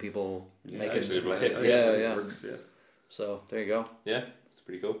we're seeing people make actually it. play it. Yeah. It works, yeah. So there you go. yeah, it's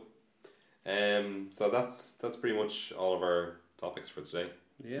pretty cool. So that's pretty much all of our topics for today,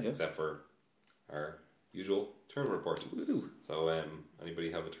 Yeah. except for our usual tournament report. Woo. So,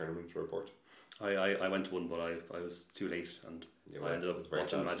 anybody have a tournament to report? I went to one, but I was too late, and You I were. ended It was up very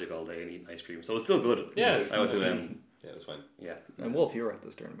watching sad. Magic all day and eating ice cream. So it's still good. Yeah, I went to Yeah, it was fine. Yeah. And Wolf, you were at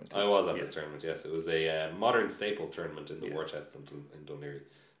this tournament too. I was at Yes. this tournament, yes. It was a modern staples tournament in the Yes. War Chest in Dunleary.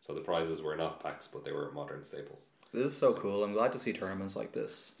 So the prizes were not packs, but they were modern staples. This is so cool. I'm glad to see tournaments like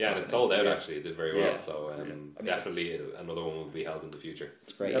this. Yeah, and it sold out Yeah. actually. It did very well. Yeah. So I mean, definitely another one will be held in the future.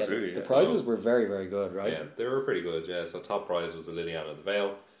 It's great. Absolutely, The yeah. prizes were very, very good, right? Yeah, they were pretty good. Yeah, so top prize was a Liliana of the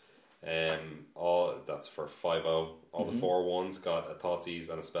Veil. All that's for 5-0. All the 4-1s got a Thoughtseize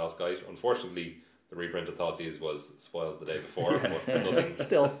and a Spellskite. Unfortunately, the reprint of Thoughtseize was spoiled the day before, but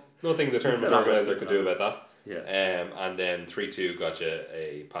nothing the tournament Still organizer not could do about that. Yeah. And then 3-2 got you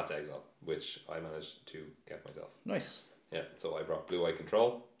a Path to Exile, which I managed to get myself. Nice. Yeah, so I brought Blue Eye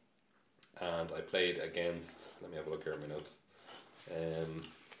Control, and I played against. Let me have a look here at my notes. I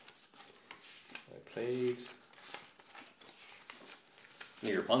played.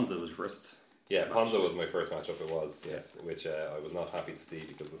 Your Ponza was your first. Yeah, Ponzo was my first matchup. It was, yes, which I was not happy to see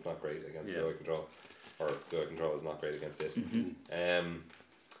because it's not great against Blue Eye Control, or Blue Eye Control is not great against it.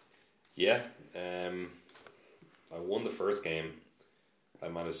 I won the first game. I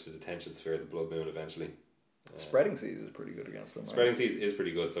managed to detention sphere the Blood Moon eventually. Spreading Seas is pretty good against them. Spreading Seas is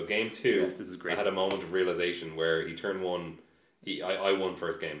pretty good. So game 2, Yes, this is great. I had a moment of realization where he turned 1. I won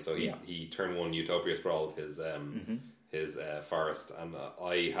first game, so he turned 1 Utopia sprawled his forest, and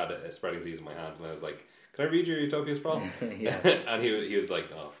I had a Spreading Seas in my hand, and I was like, "Can I read your Utopia sprawl?" And he was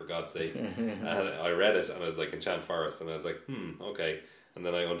like, "Oh, for God's sake!" And I read it, and I was like, "Enchant Forest," and I was like, okay." And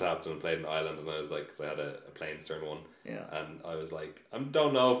then I untapped and played an island, and I was like, because I had a Plains turn 1, and I was like, I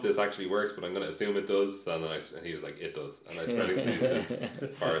don't know if this actually works, but I'm going to assume it does. And then and he was like, "It does," and I Spreading Seas this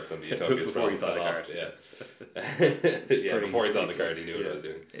forest and the Utopia sprawl. Before he saw the card, yeah, before he saw the card, he knew what I was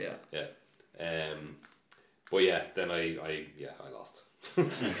doing. But yeah, then I lost.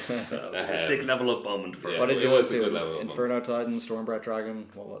 Sick level up moment for. Yeah. What did it you was do? a good level of Inferno Titan, Stormbreath Dragon.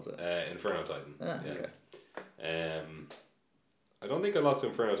 What was it? Inferno Titan. Okay. I don't think I lost to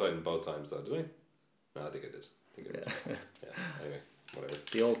Inferno Titan both times though, did I? No, I think I did. Anyway, whatever.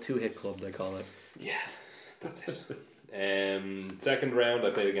 The old 2-hit club they call it. Yeah, that's it. Second round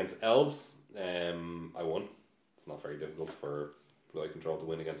I played against Elves. I won. It's not very difficult for Blue Eye Control to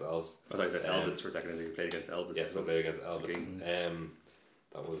win against Elves. I thought you said Elvis for a second. I think you played against Elvis. Yes, I played against Elvis.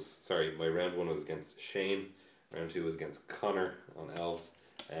 That was my round 1 was against Shane. Round 2 was against Connor on Elves.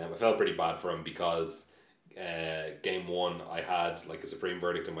 I felt pretty bad for him because game 1 I had like a Supreme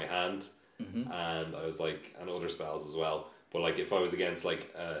Verdict in my hand, and I was like, and other spells as well. But like if I was against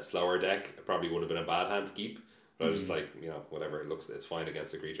like a slower deck, it probably would have been a bad hand to keep. But I was just like, whatever, it's fine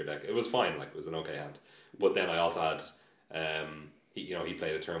against a creature deck. It was fine, like it was an okay hand. But then I also had he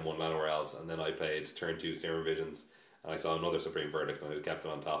played a turn 1 Llanowar Elves, and then I played turn 2 Serum Visions, and I saw another Supreme Verdict, and I kept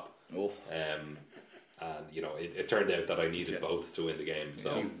it on top. And it turned out that I needed both to win the game.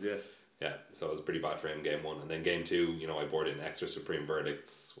 So so it was pretty bad for him game 1, and then game 2, I board in extra Supreme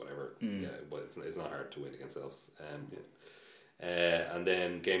Verdicts, whatever. Yeah, but it's not hard to win against Elves. And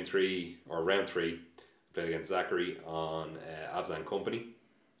then game 3 or round 3, I played against Zachary on Abzan Company.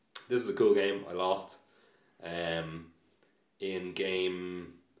 This was a cool game. I lost. In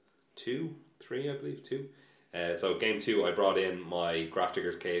game 3, I believe 2. So game 2, I brought in my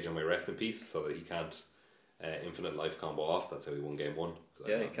Grafdigger's Cage and my Rest in Peace so that he can't infinite life combo off. That's how he won game 1.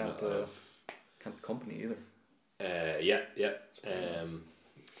 Yeah, he can't company either. Yeah.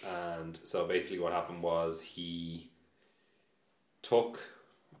 And so basically what happened was he took...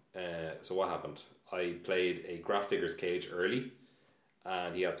 so what happened? I played a Grafdigger's Cage early,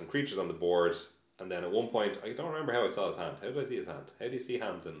 and he had some creatures on the board, and then at one point, I don't remember how I saw his hand. How did I see his hand? How do you see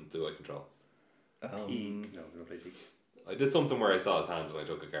hands in Blue Eye Control? No, we don't play Peak. I did something where I saw his hand and I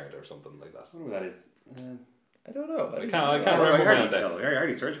took a card or something like that. I don't know what that is. I don't know. I can't remember my hand.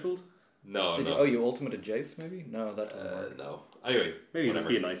 Hardy Surgical? No, you ultimated Jace maybe? No, that doesn't work. No. Anyway, maybe whatever.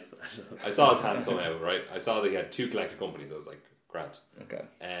 just be nice. I saw his hand somehow, right? I saw that he had 2 collected companies. I was like, Grant. Okay.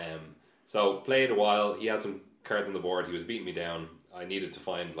 So played a while. He had some cards on the board. He was beating me down. I needed to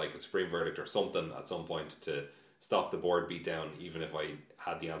find like a Supreme Verdict or something at some point to stop the board beat down, even if I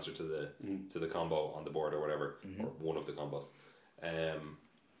had the answer to the combo on the board or whatever, or one of the combos.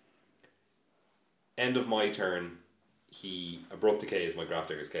 End of my turn, he Abrupt Decay is my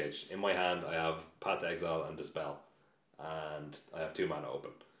Grafdigger's Cage. In my hand, I have Path to Exile and Dispel, and I have 2 mana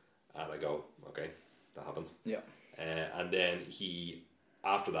open. And I go, okay, that happens. Yeah. And then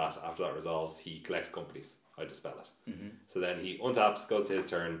after that resolves, he collects companies. I Dispel it. So then he untaps, goes to his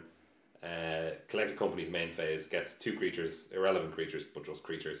turn, collected companies main phase, gets 2 creatures, irrelevant creatures, but just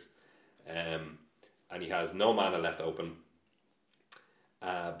creatures. And he has no mana left open.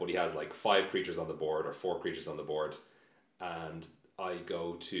 But he has like 5 creatures on the board or 4 creatures on the board. And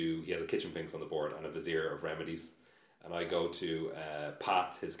he has a Kitchen Finks on the board and a Vizier of Remedies. and I go to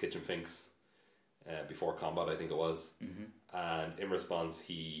Pat his kitchen finks before combat, I think it was, and in response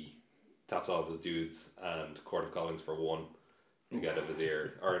he taps all of his dudes and Court of Callings for 1 to get a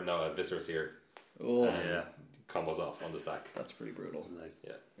Viscera Seer. Oh, Yeah. Combos off on the stack. that's pretty brutal. Nice.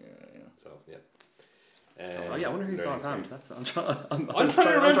 Yeah. Yeah. So yeah. Oh yeah, I wonder who saw his hand. Experience. I'm I'm trying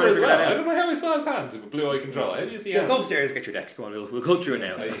to remember as figure well. that out. I don't know how I saw his hand with Blue Eye Control. How do you see Yeah, hands? go upstairs, get your deck. Come on, we'll go through it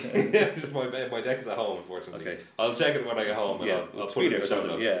now. Just my deck is at home, unfortunately. Okay. I'll check it when I get home and Yeah, I'll put tweet it in it the or show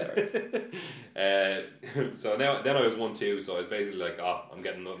something. notes. Yeah. So then I was 1-2, so I was basically like, I'm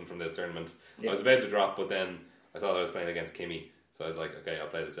getting nothing from this tournament. Yeah. I was about to drop, but then I saw that I was playing against Kimmy, so I was like, okay, I'll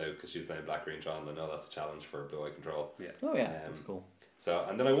play this out because she's playing Black Green Tron. I know that's a challenge for Blue Eye Control. Yeah. Oh yeah, that's cool. So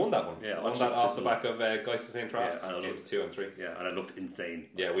and then I won that one. Yeah, I won actually, that off this the was- back of Geist of St. Draft, Yeah, and I games looked- 2 and 3. Yeah, and it looked insane.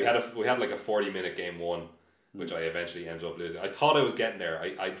 Yeah, we had like a 40-minute game 1, which I eventually ended up losing. I thought I was getting there.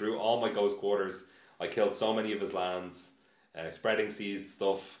 I drew all my ghost quarters. I killed so many of his lands, spreading seas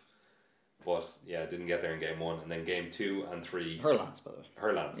stuff, but yeah, didn't get there in game 1. And then game 2 and 3, Her lands, by the way.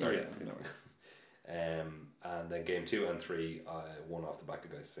 her lands, sorry. Yeah, no worries. And then game 2 and 3, I won off the back of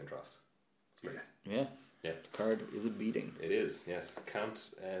Geist of St. Draft. Yeah. Yeah. Yeah. The card is a beating. It is, yes. Can't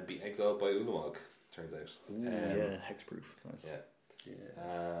be exiled by Ulamog, turns out. Yeah, hexproof. Nice. Yeah.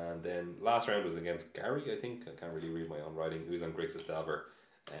 Yeah. And then last round was against Gary, I think. I can't really read my own writing. Who's on Grixis Delver.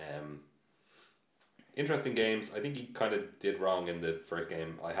 Interesting games. I think he kind of did wrong in the first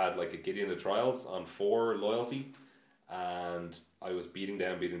game. I had like a Gideon the Trials on 4 loyalty, and I was beating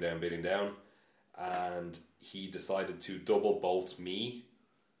down, and he decided to double bolt me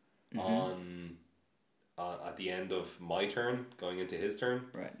on at the end of my turn, going into his turn,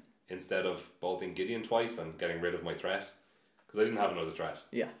 Right. instead of bolting Gideon twice and getting rid of my threat, because I didn't have another threat.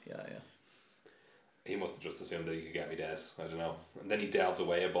 Yeah. He must have just assumed that he could get me dead. I don't know. And then he delved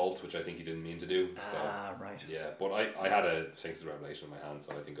away a bolt, which I think he didn't mean to do. So Right. yeah, but I had a Sphinx's Revelation in my hand,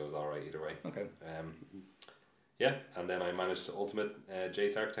 so I think it was alright either way. Okay. Yeah, and then I managed to ultimate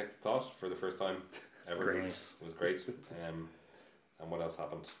Jace Architect of Thought for the first time ever. Great. Nice. It was great. And what else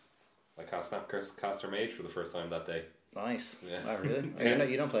happened? I cast Snapcaster Mage for the first time that day. Nice. Yeah. Oh,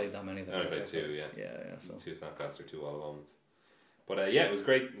 really? You don't play that many of them. I only right? played 2, yeah. Yeah. So 2 Snapcaster, 2 All Moments. But yeah, it was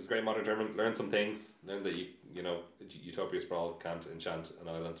great. It was a great modern tournament. Learned some things. Learned that Utopia Sprawl can't enchant an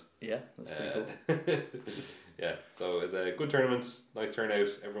island. yeah, that's pretty cool. Yeah, so it was a good tournament. Nice turnout.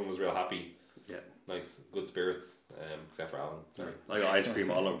 Everyone was real happy. Yeah. Nice, good spirits. Except for Alan. Sorry. I got ice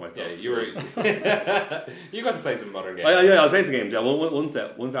cream all over myself. Yeah, you were. You got to play some modern games. I was playing some games.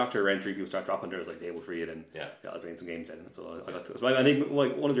 Yeah, once after round 3, people start dropping. There was like table free, and Yeah. I was playing some games then. So I got to. So I think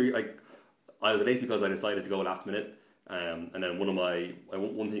like one of the I was late because I decided to go last minute. And then one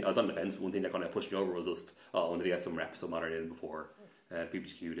thing I was on the fence. One thing that kind of pushed me over was just I wanted to get some reps of modern in before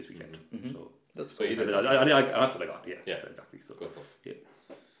PPTQ this weekend. So That's So cool. you did. that's what I got. Yeah, Yeah. so exactly. So Good stuff. yeah,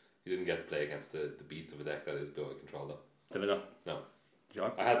 You didn't get to play against the beast of a deck that is Blue Eye Control, though. did I not? No.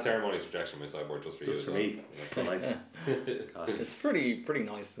 John? I had Ceremonious Rejection on my sideboard just for you. Just as for well. me. Yeah. So nice. It's pretty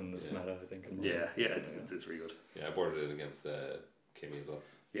nice in this meta, I think. Yeah, it's really good. Yeah, I boarded it against Kimmy as well.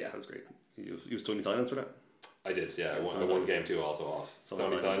 Yeah, that's great. You Stony Silence for that? I did, yeah. I Yeah, won Stony game Silence. 2 also off.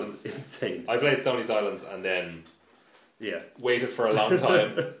 Stony Silence. was insane. I played Stony Silence and then Yeah. waited for a long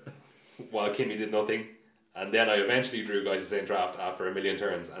time while Kimmy did nothing. And then I eventually drew Guys' Same Draft after a million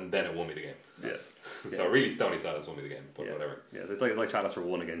turns, and then it won me the game. Yes. So really, Stony Silence won me the game, but Yeah. whatever. Yeah, it's like Chalice for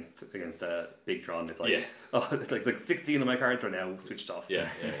 1 against Big Tron. It's like Yeah. it's like 16 of my cards are now switched off. Yeah.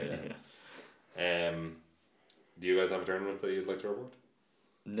 Do you guys have a tournament that you'd like to report?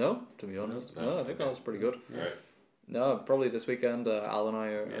 No, to be honest. No? No, I think that was pretty good. Alright. No, probably this weekend Al and I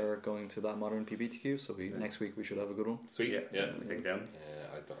are going to that modern PBTQ, so next week we should have a good one. Sweet. Yeah. Take it down.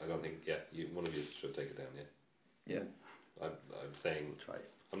 I don't think. Yeah, one of you should take it down. Yeah. Yeah. I'm saying. Try.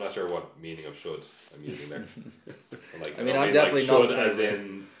 I'm not sure what meaning of should I'm using there. Like, I mean, don't I'm definitely like not should as favourite.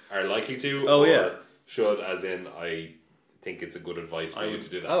 in are likely to. Oh, or yeah. Should as in I think it's a good advice for you to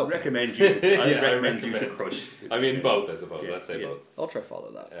do that. Oh, I recommend you. Yeah, I recommend you to recommend. crush. I mean both. I suppose. Yeah, Let's say yeah. both. I'll try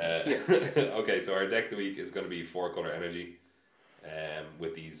follow that. Okay, so our deck of the week is going to be 4-color energy,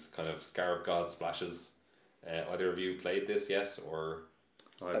 with these kind of Scarab God splashes. Either of you played this yet, or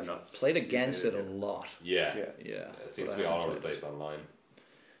I'm not. Played against it a lot. yeah, Yeah. Yeah. it seems but to be I all haven't over the played place online.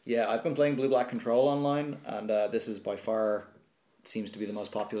 Yeah, I've been playing Blue Black Control online, and this is by far seems to be the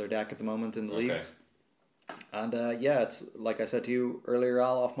most popular deck at the moment in the Okay. leagues. And yeah, it's like I said to you earlier,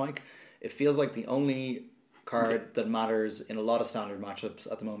 Al, off mic. It feels like the only card that matters in a lot of standard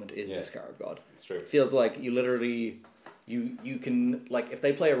matchups at the moment is Yeah. the Scarab God. It's true. It feels like you You can, like, if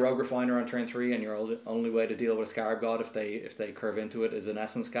they play a Rogue Refiner on turn 3 and your only way to deal with a Scarab God if they curve into it is an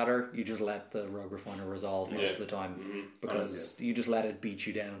Essence Scatter, you just let the Rogue Refiner resolve most of the time because you just let it beat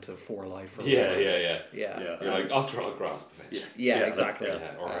you down to 4 life. Or Yeah. Yeah. You're like, after all, grasp eventually. Yeah, exactly.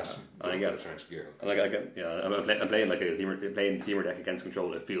 I get it. Trench Gear. And I'm playing like playing Teamer deck against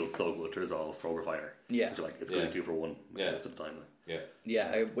control. It feels so good to resolve Rogue Refiner. Yeah. Which, like, it's going 2 for 1 most of the time.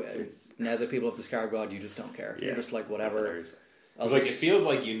 Yeah. Now that people have the Scarab God, you just don't care. You're just like, whatever. It's like, it feels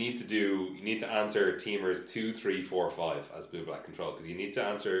like you need to answer Teamers 2, 3, 4, 5 as blue black control, because you need to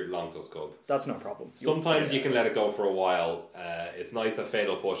answer Long Tusk Cub. That's no problem. Sometimes you can let it go for a while. It's nice that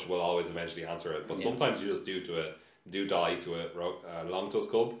Fatal Push will always eventually answer it, but sometimes you just die to a Long Tusk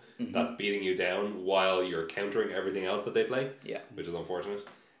Cub that's beating you down while you're countering everything else that they play. Yeah. Which is unfortunate.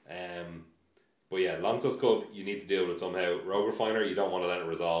 But yeah, Long Tusk Cub, you need to deal with it somehow. Rogue Refiner, you don't want to let it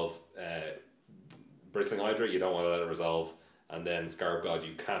resolve. Bristling Hydra, you don't want to let it resolve. And then Scarab God,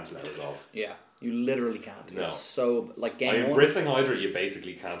 you can't let it resolve. Yeah, you literally can't. No. It's so, like, game 1. Bristling Hydra, you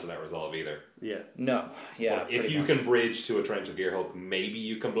basically can't let resolve either. Yeah. No. Yeah. But if you can bridge to a Trench of Gearhulk, maybe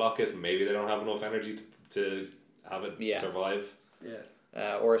you can block it. Maybe they don't have enough energy to have it survive.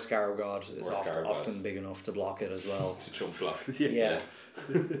 Yeah. Or a Scarab God is Scarab often God. big enough to block it as well. To jump block. Yeah.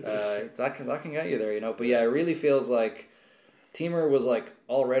 That can get you there, you know. But yeah, it really feels like Teamer was like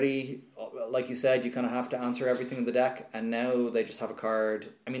already, like you said, you kind of have to answer everything in the deck, and now they just have a card.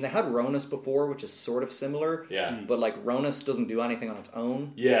 I mean, they had Ronus before, which is sort of similar. Yeah. But like Ronus doesn't do anything on its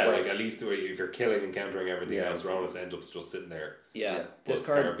own. Yeah, whereas, like at least if you're killing and countering everything else, Ronus ends up just sitting there. Yeah. This This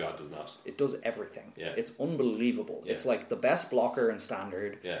card, Scarab God does not. it does everything. Yeah. It's unbelievable. Yeah. It's like the best blocker in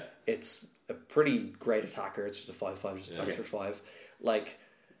Standard. Yeah. It's a pretty great attacker. It's just a 5/5, just attacks for 5. Like,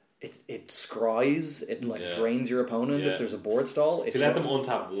 it scries, it drains your opponent if there's a board stall. If you let them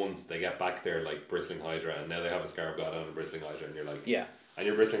untap once, they get back their like Bristling Hydra, and now they have a Scarab God and a Bristling Hydra, and you're like, and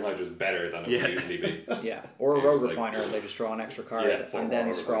your Bristling Hydra is better than it would usually be. Yeah, or a You're Rogue just like- Refiner, and they just draw an extra card and then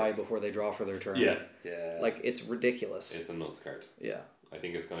scry before they draw for their turn. Yeah, Like, it's ridiculous. it's a nuts card. Yeah. I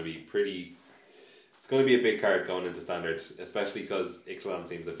think it's going to be pretty. It's going to be a big card going into Standard, especially because Ixalan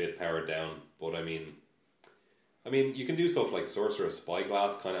seems a bit powered down. But I mean, you can do stuff like Sorcerer's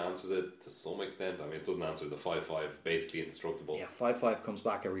Spyglass kind of answers it to some extent. I mean, it doesn't answer the 5/5, basically indestructible. Yeah, 5/5 comes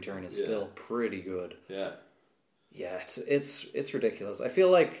back every turn is still pretty good. Yeah. Yeah, it's ridiculous. I feel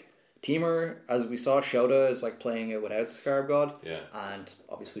like Teamer, as we saw, Shota is like playing it without the Scarab God. Yeah. And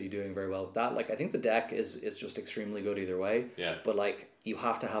obviously doing very well with that. Like, I think the deck is just extremely good either way. Yeah. But like, you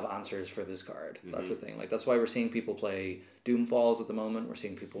have to have answers for this card. That's the thing. Like, that's why we're seeing people play Doomfalls at the moment. We're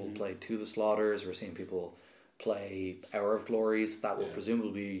seeing people play To the Slaughters. We're seeing people play Hour of Glories. That will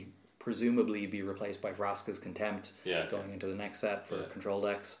presumably be replaced by Vraska's Contempt going into the next set for control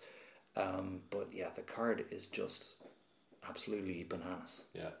decks. But yeah, the card is just absolutely bananas.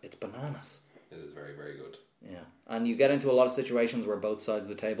 Yeah. It's bananas. It is very, very good. Yeah. And you get into a lot of situations where both sides of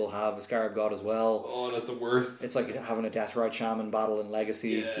the table have a Scarab God as well. Oh, that's the worst. It's like having a Deathrite Shaman battle in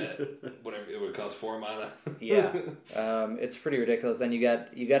Legacy. Yeah. Whatever, it would cost 4 mana. Yeah. It's pretty ridiculous. Then you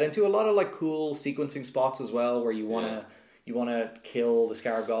get into a lot of like cool sequencing spots as well, where you wanna kill the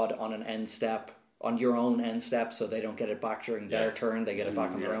Scarab God on an end step, on your own end step, so they don't get it back during their turn. They get it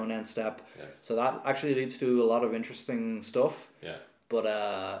back on their own end step. Yes. So that actually leads to a lot of interesting stuff. Yeah.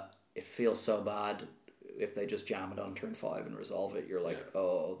 But it feels so bad if they just jam it on turn 5 and resolve it. You're like,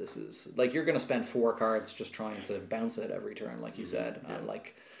 oh, this is like, you're going to spend 4 cards just trying to bounce it every turn, like you said, and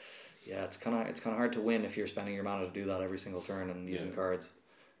like, it's kind of hard to win if you're spending your mana to do that every single turn and using cards.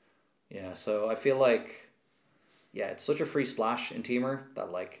 Yeah, so I feel like, it's such a free splash in Teamer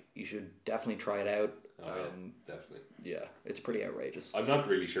that like you should definitely try it out. Oh, yeah, definitely. Yeah, it's pretty outrageous. I'm not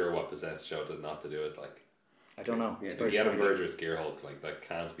really sure what possessed Shota not to do it. Like, I don't know. It's if very you had a strange. Verger's Gearhulk, like that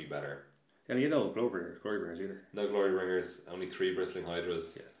can't be better. And you know, Glory Bringers either. No Glory Ringers, only 3 Bristling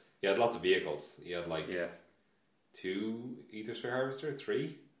Hydras. Yeah. He had lots of vehicles. He had like 2 Aethersphere Harvester,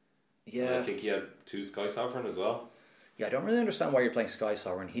 3. Yeah. I think he had 2 Sky Sovereign as well. Yeah, I don't really understand why you're playing Sky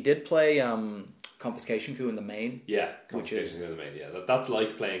Sovereign. He did play Confiscation Coup in the main. Yeah, Which is- in the main. Yeah, that's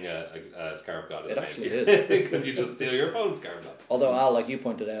like playing a Scarab God in It the main. actually is. Because you just steal your opponent's Scarab God. Although, Al, like you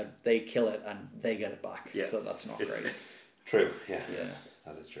pointed out, they kill it and they get it back. Yeah. So that's not great. True. Yeah. Yeah.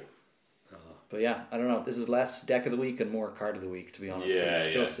 That is true. But yeah, I don't know. This is less deck of the week and more card of the week, to be honest.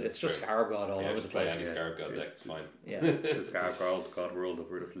 it's just true. Scarab God all over Just the play place. any Scarab God deck. It's fine. Yeah. It's the Scarab God world that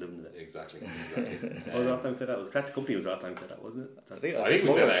we're just living in it. Exactly. What was the last time we said that? Was Collective Company was the last time we said that, wasn't it? I think I think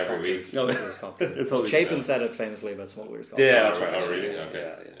we say that every week. No, Smugglers Company. it's always Chapin said it famously about Smugglers Company. Yeah, that's right. Oh, really? Yeah,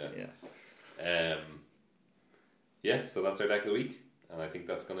 Okay. Yeah. So that's our deck of the week, and I think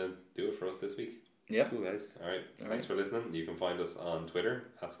that's going to do it for us this week. Yep. Cool, guys. All right. Thanks for listening. You can find us on Twitter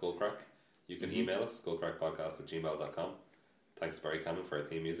 @Skullcrack. You can email us skullcrackpodcast@gmail.com. Thanks to Barry Cannon for our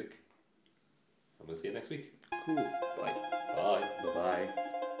theme music. And we'll see you next week. Cool. Bye. Bye. Bye-bye.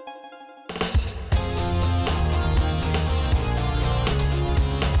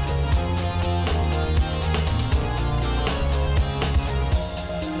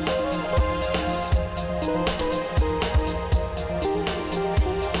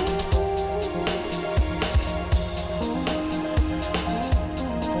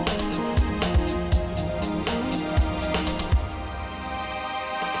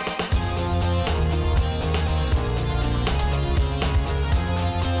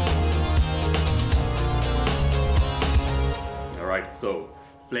 So,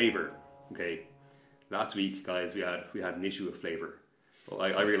 flavor. Okay, last week, guys, we had an issue with flavor. Well,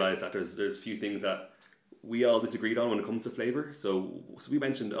 I realized that there's a few things that we all disagreed on when it comes to flavor. So we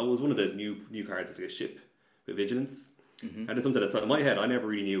mentioned, it was one of the new cards that's like a ship with vigilance, and it's something that's in my head. I never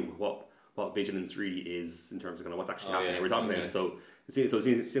really knew what vigilance really is in terms of kind of what's actually happening. Yeah. We're talking about it. So it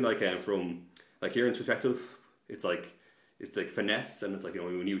seems like from like Kieran's perspective, it's like finesse, and it's like, you know,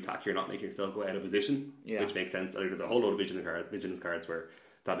 when you attack, you're not making yourself go out of position, which makes sense. Like, there's a whole load of vigilance cards where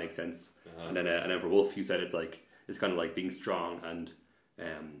that makes sense. And then for Wolf, you said it's kind of like being strong and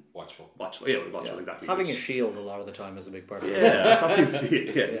watchful. Yeah, watchful, exactly. Having a shield a lot of the time is a big part of it. Yeah, that seems to be,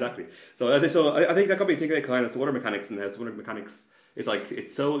 exactly. So I think that got me thinking about kind of, so what are mechanics in this? What are mechanics? It's like,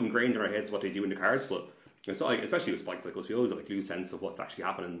 it's so ingrained in our heads what they do in the cards, but it's not like, especially with Spike Cycles, we always like lose sense of what's actually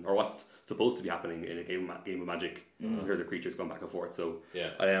happening or what's supposed to be happening in a game of Magic in terms of creatures going back and forth. So so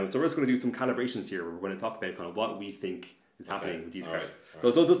we're just going to do some calibrations here. We're going to talk about kind of what we think is happening with these cards.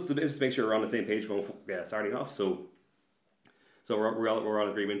 Right. So just to make sure we're on the same page starting off. So we're all in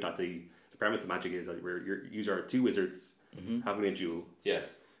agreement that the premise of Magic is that you are two wizards having a duel.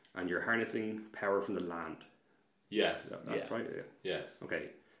 Yes. And you're harnessing power from the land. Yes. That's right. Yeah. Yes. Okay.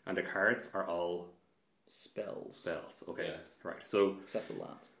 And the cards are all spells. Okay. Yes. Right. So except the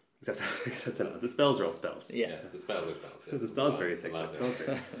lands. Except the lands. The spells are all spells. Yeah. Yes. The spells are spells. Yes. The spells very sexual.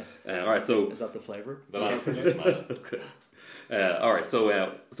 All right. So is that the flavor? The lands produce mana. That's good. All right. So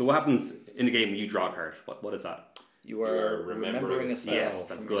what happens in the game when you draw a card? What is that? You are remembering a spell. Yes,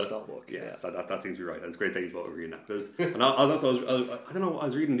 that's from good. Your spellbook. Yes, that seems to be right. And it's great that you both agree on that. Because and I don't know. I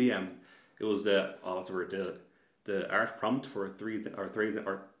was reading the it was the what's the word, the art prompt for Threes Nelson.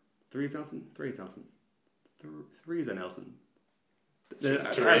 Therese Nielsen. Therese Nielsen.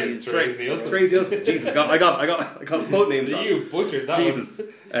 Jesus, I got both names wrong. You butchered that. Jesus.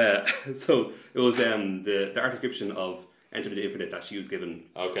 So it was the art description of Enter the Infinite that she was given.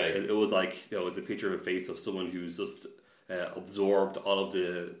 Okay. It was like, you know, it's a picture of a face of someone who's just absorbed all of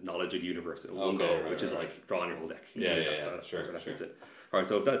the knowledge of the universe in one go, which is like drawing your whole deck. Sure. That's it. All right,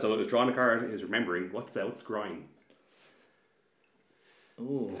 so if drawing a card is remembering, what's scrying?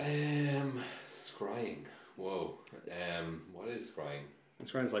 Ooh. Scrying. Whoa. What is scrying?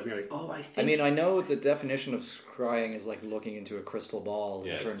 Scrying is like, you're like, I mean, I know the definition of scrying is like looking into a crystal ball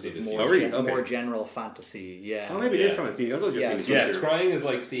in terms of more general fantasy. Yeah. Oh, maybe it is kind of seeing. I thought you were seeing the future. Scrying is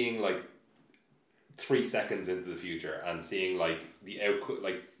like seeing like 3 seconds into the future and seeing like the output,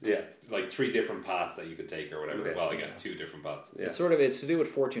 like 3 different paths that you could take or whatever. Okay. Well, I guess 2 different paths. Yeah. It's to do with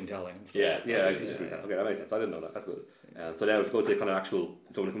fortune telling and stuff. Okay, that makes sense. I didn't know that. That's good. So now we go to kind of actual.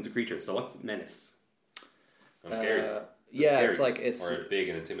 So when it comes to creatures, so what's menace? I'm scary. It's like or big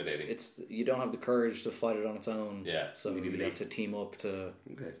and intimidating. You don't have the courage to fight it on its own. Yeah. So you have to team up to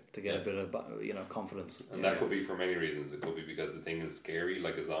get a bit of confidence. And that could be for many reasons. It could be because the thing is scary,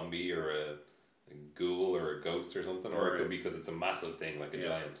 like a zombie or a ghoul or a ghost or something, or it could be because it's a massive thing, like a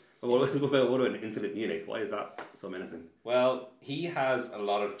giant. What about an insolent neonate? Why is that so menacing? Well, he has a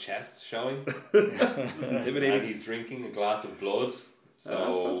lot of chest showing, intimidating, and he's drinking a glass of blood.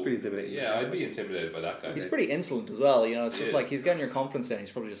 So that's pretty intimidating. Yeah, I'd be intimidated by that guy. He's pretty insolent as well. You know, it's just like he's getting your confidence down. He's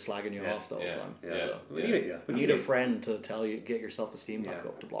probably just slagging you off the whole time. You need a friend to tell you, get your self-esteem back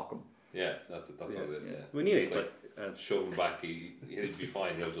up to block him. Yeah, that's what it is. Yeah. When neonate's like shove him back, he'll be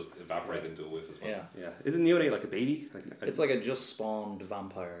fine. He'll just evaporate into a whiff as well. Yeah. Isn't neonate like a baby? It's like a just spawned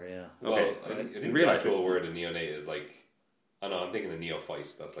vampire. Yeah. Okay. Well, I think the actual word of neonate is like. Oh no, I'm thinking a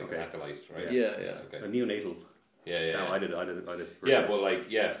neophyte. That's like an acolyte, right? Yeah. Okay. A neonatal. Yeah. No, I did. Yeah,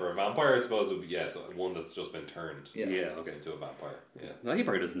 but for a vampire, I suppose it would be so one that's just been turned. Okay. Into a vampire. Yeah. No, he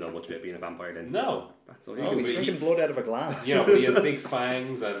probably doesn't know much about being a vampire then. No. That's all. He's drinking blood out of a glass. You know, but he has big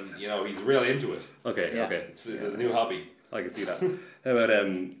fangs, and he's real into it. Okay. It's his new hobby. I can see that. How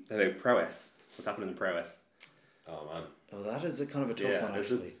about prowess? What's happening in prowess? Oh man. Oh, that is a kind of a tough one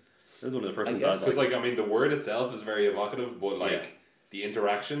actually. This is one of the first ones. Because the word itself is very evocative, but the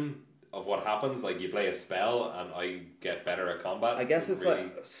interaction of what happens? Like you play a spell and I get better at combat? I guess it's really?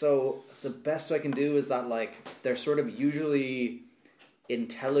 like, so the best I can do is that like they're sort of usually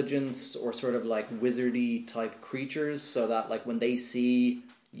intelligence or sort of like wizardy type creatures, so that like when they see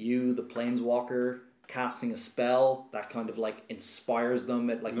you, the planeswalker, casting a spell, that kind of like inspires them.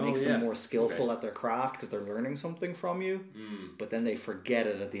 It like makes them more skillful at their craft because they're learning something from you. But then they forget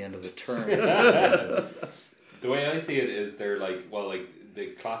it at the end of the turn. The way I see it is they're like, well, like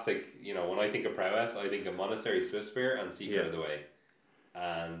the classic, you know, when I think of prowess, I think of Monastery Swiftspear and Seeker of the Way.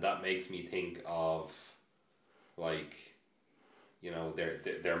 And that makes me think of, like, you know,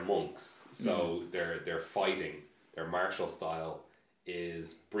 they're monks. So they're fighting. Their martial style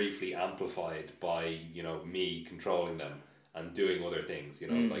is briefly amplified by, you know, me controlling them and doing other things, you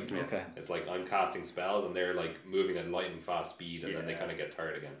know, like it's like I'm casting spells and they're like moving at lightning fast speed and then they kind of get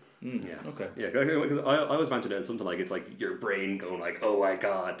tired again. Because I always imagine it as something like it's like your brain going like, oh my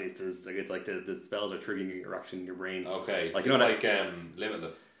god, this is like, it's like the spells are triggering your action in your brain. Okay, like you know, like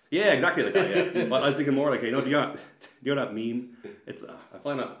Limitless. Yeah, exactly like that. Yeah, but I was thinking more like, you know, do you know that meme? It's I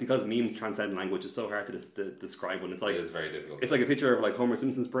find that because memes transcend language, it's so hard to describe one. It's like it is very difficult. It's like a picture of like Homer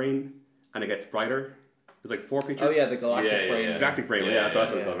Simpson's brain, and it gets brighter. There's like 4 pictures. Oh yeah, the galactic brain. The galactic brain. That's what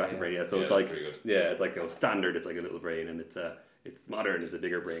it's called. Galactic brain. Yeah, so it's like it's like, you know, standard. It's like a little brain, and it's modern. It's a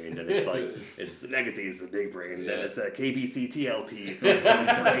bigger brain, and it's like it's legacy is a big brain. And then it's a KBC TLP. It's like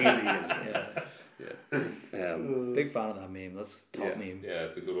crazy. And big fan of that meme. That's top meme. Yeah,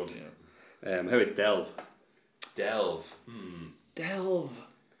 it's a good one. How about Delve? Delve.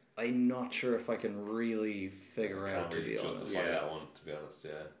 I'm not sure if I can really figure out, Can't really to be justify honest. that one, to be honest.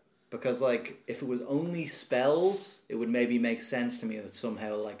 Yeah. Because like if it was only spells, it would maybe make sense to me that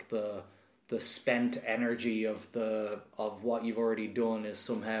somehow like the spent energy of what you've already done is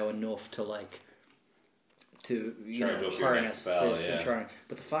somehow enough to like to Charge up your next harness spell, this and try.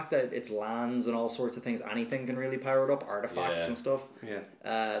 But the fact that it's lands and all sorts of things, anything can really power it up, artifacts and stuff.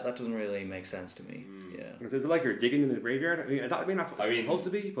 That doesn't really make sense to me. Is it like you're digging in the graveyard? That's what it's supposed to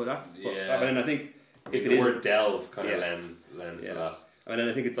be, but that's. I mean, I think if the word delve kind of lends to that. I mean,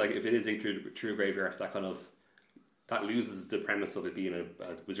 I think it's like if it is a true graveyard, that loses the premise of it being a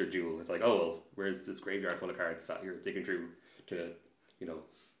wizard duel. It's like, oh well, where's this graveyard full of cards that you're digging through to, you know,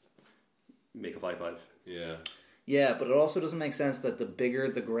 make a 5/5? Yeah, but it also doesn't make sense that the bigger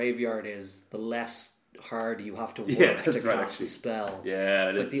the graveyard is, the less hard you have to work to cast a spell. Yeah,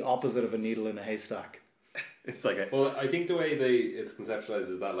 it's like the opposite of a needle in a haystack. It's like well, I think the way it's conceptualized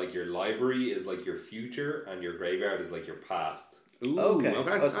is that like your library is like your future and your graveyard is like your past. Ooh, okay.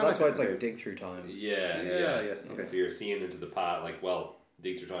 Oh, so that's why it's like dig through time. Yeah. Okay. So you're seeing into the past, like, well,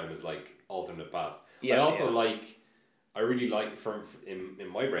 dig through time is like alternate past. Yeah, I also I really like in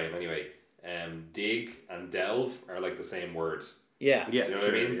my brain anyway. Dig and delve are like the same word. Yeah. You know what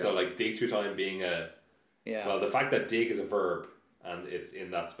I mean? Yeah. So like dig through time being well, the fact that dig is a verb and it's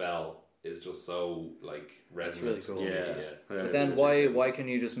in that spell is just so like resonant. It's really cool. Yeah. But then why can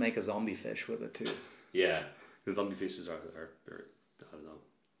you just make a zombie fish with it too? Yeah. The zombie fishes are I don't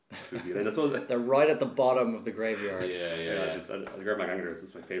know. That's what they're right at the bottom of the graveyard. Yeah. The Grab Anger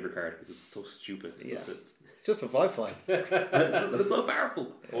is my favourite card because it's so stupid. It's just a 5/5. It's so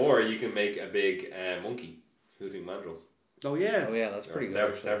powerful. Or you can make a big monkey hooting mandrills. Oh yeah, that's pretty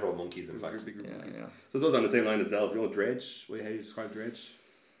good. Several monkeys, in fact. Bigger monkeys. So those on the same line as Delve. You know, Dredge. How do you describe Dredge?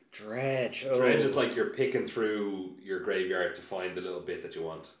 Dredge is like you're picking through your graveyard to find the little bit that you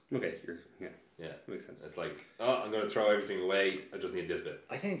want. Okay, yeah, makes sense. It's like, oh, I'm going to throw everything away. I just need this bit.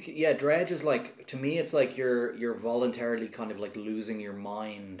 I think Dredge is like, to me, it's like you're voluntarily kind of like losing your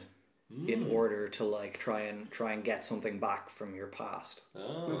mind in order to like try and get something back from your past.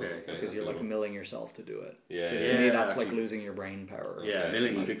 Oh, okay. Because you're like milling yourself to do it. Yeah. So to me, that's like losing your brain power. Yeah,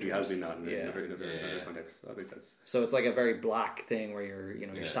 milling literally has been that in another context. That makes sense. So it's like a very black thing where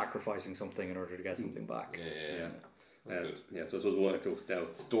you're sacrificing something in order to get something back. Yeah. That's good. Yeah, so I suppose now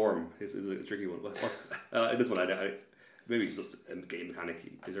Storm is a tricky one. This one, I maybe it's just a game mechanic.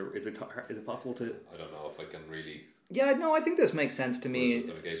 Is it possible to? I don't know if I can really. Yeah, no, I think this makes sense to me.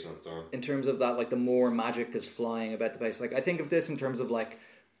 Justification on Storm in terms of that, like the more magic is flying about the place. Like I think of this in terms of like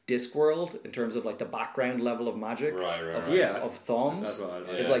Discworld, in terms of like the background level of magic, of thumbs.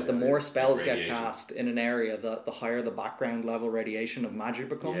 Is like the more spells get cast in an area, the higher the background level radiation of magic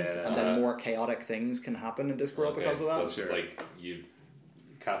becomes, and then more chaotic things can happen in Discworld because of that. So it's just like you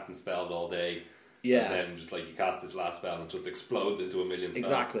casting spells all day. Yeah, and then just like you cast this last spell and it just explodes into a million spells.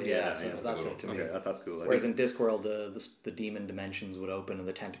 Exactly. Yeah, so that's it to me. Okay, that's cool. Whereas in Discworld, the demon dimensions would open and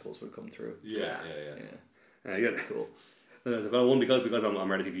the tentacles would come through. Yeah. Cool. I've got one because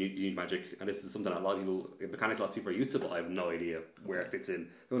I'm relatively new to Magic, and this is something that a mechanic lots of people are used to, but I have no idea where it fits in.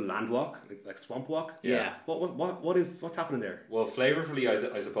 Land walk, like swamp walk. Yeah. What's happening there? Well, flavorfully,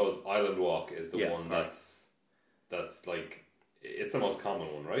 I suppose Island Walk is the one right. that's like it's the most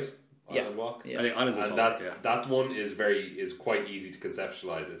common one, right? Island Walk. I think Island and that one is quite easy to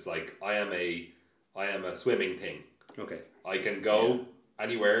conceptualize. It's like I am a swimming thing. Okay. I can go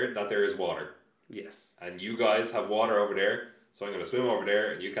anywhere that there is water. Yes. And you guys have water over there, so I'm going to swim over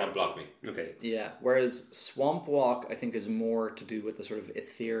there, and you can't block me. Okay. Yeah. Whereas Swamp Walk, I think, is more to do with the sort of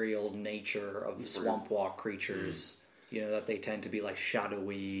ethereal nature of Swamp Walk creatures. You know, that they tend to be like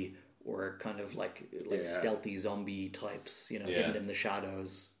shadowy or kind of like stealthy zombie types. You know, hidden in the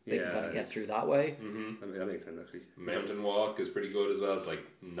shadows. They can kind of get through that way. Mm-hmm. That makes sense, actually. Mountain Walk is pretty good as well. It's like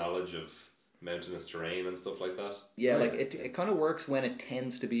knowledge of mountainous terrain and stuff like that. Yeah, like it kind of works when it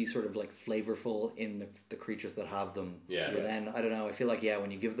tends to be sort of like flavorful in the creatures that have them. Yeah. But then I don't know. I feel like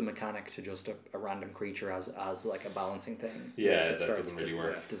when you give the mechanic to just a random creature as like a balancing thing. Yeah, that doesn't really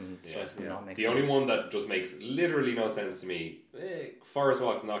work. It doesn't starts to not make the sense. only one that just makes literally no sense to me. Forest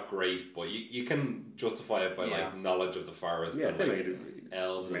Walk's not great, but you can justify it by like knowledge of the forest. Yeah, and, same like, way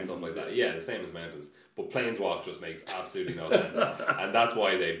elves and stuff like that. Yeah, the same as mountains. But Planeswalk just makes absolutely no sense, and that's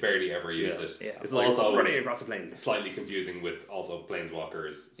why they barely ever used it. Yeah. It's like also running across the plain. Slightly confusing with also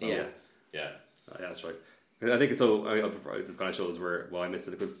Planeswalkers. So, Yeah. yeah. That's right. I think so. This kind of shows where I missed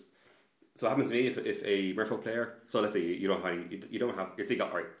it because. So it happens to me if a Merfolk player. So let's say you don't have.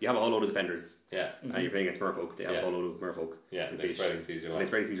 You have a whole load of defenders. Yeah. And you're playing against Merfolk. They have a whole load of Merfolk. Yeah. And they spreading seas your land. And they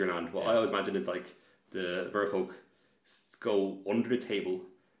spreading seas your land. What I always imagine is like the Merfolk go under the table.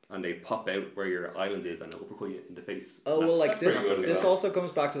 And they pop out where your island is and uppercut you in the face. Oh, well, like this well. also comes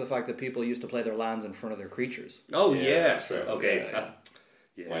back to the fact that people used to play their lands in front of their creatures. Oh, yeah. Okay.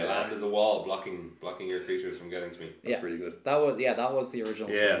 Yeah. My land is a wall blocking your creatures from getting to me. That's pretty good. That was the original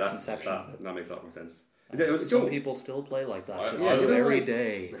sort of conception. That makes a lot more sense. Some people still play like that to I this don't very know.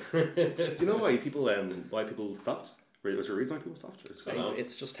 day. Do you know why people stopped? Was there a reason why people stopped?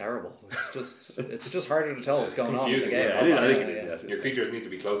 It's just terrible. It's just harder to tell what's going on in the confusing. game. Yeah, it is. I think it is. Your creatures need to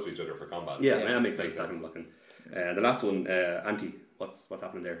be close to each other for combat. Yeah, that makes sense. Stacking blocking. The last one, anti. What's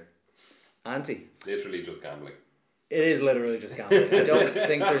happening there? Anti. Literally just gambling. It is literally just gambling. I don't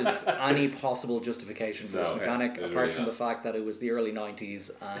think there's any possible justification for this mechanic, apart from the fact that it was the early 90s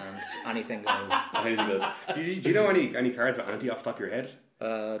and anything goes. Anything goes. Do you know any cards with anti off the top of your head?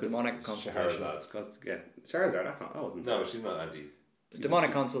 Demonic Consultation. Charizard, that wasn't. No, she's not anti.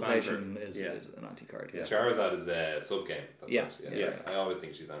 Demonic Consultation is an anti-card. Yeah. Charizard is a sub-game. That's Yeah. Right. Yeah. I always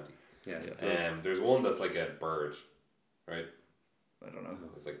think she's anti. Yeah. There's one that's like a bird, right? I don't know.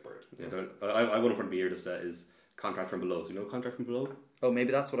 It's like bird. Yeah, I one in front of me here just is Contract from Below. So you know Contract from Below? Oh,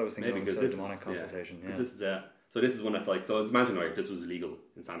 maybe that's what I was thinking. Maybe Of, because so this Demonic is, Consultation. Yeah. This is this is one that's like it's Mansion Knight. This was illegal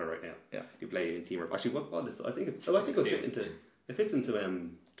in Standard right now. Yeah. You play in Team. Actually, what is? I think it fits into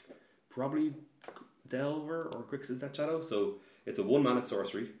probably Delver or Grixis Death Shadow. So it's a 1-mana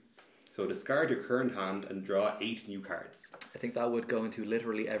sorcery. So discard your current hand and draw 8 new cards. I think that would go into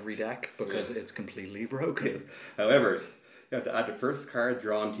literally every deck because it's completely broken. However, you have to add the first card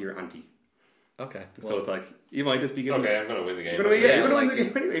drawn to your ante. Okay. So it's like you might just be It's okay, I'm going to win the game. You're going to win the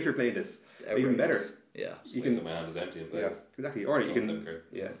game anyway if you're playing this. Even better. Yeah. You can. My hand is empty and plays. Yeah, exactly. Or you can.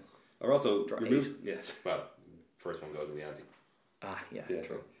 Yeah. Or also Draw remove. 8. Yes. Well, first one goes in the ante. Yeah.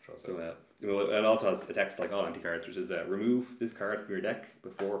 True. So it also has a text like all anti cards, which is remove this card from your deck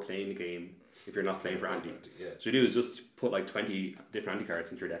before playing the game if you're not playing for anti. Yeah. So you do is just put like 20 different anti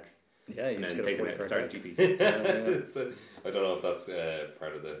cards into your deck. Yeah, you And just then get a take them 40 out card and start deck. GP. So, I don't know if that's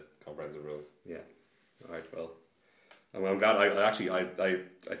part of the comprehensive rules. Yeah. All right. Well, I'm glad. I feel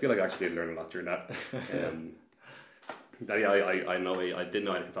like I actually did learn a lot during that. I know I didn't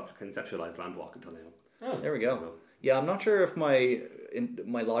know how to conceptualize Landwalk until now. Oh, there we go. Yeah, I'm not sure if my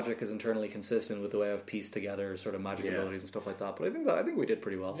logic is internally consistent with the way I've pieced together sort of magic abilities and stuff like that. But I think we did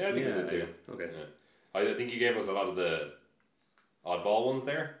pretty well. Yeah, I think we did too. Yeah. Okay. Yeah. I think you gave us a lot of the oddball ones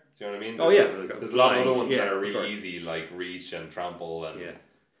there. Do you know what I mean? There's a lot of other ones that are really easy, like Reach and Trample, and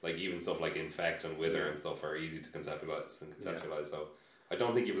like even stuff like Infect and Wither and stuff are easy to conceptualize. So I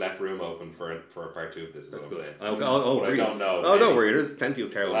don't think you've left room open for a part 2 of this. That's good. But really? I don't know. Oh, don't worry. There's plenty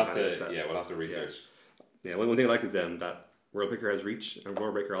of terrible. We'll have to research. Yeah, one thing I like is that Worldbreaker has Reach, and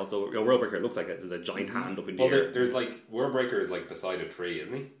Worldbreaker also. Worldbreaker looks like there's a giant hand up in the air. There's like Worldbreaker is like beside a tree,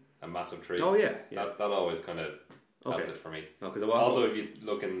 isn't he? A massive tree. Oh yeah. That always kind of helped it for me. No, also, if you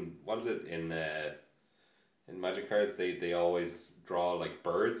look in what is it in Magic cards, they always draw like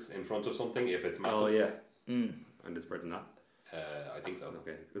birds in front of something if it's massive. Oh yeah. And there's birds in that. I think so.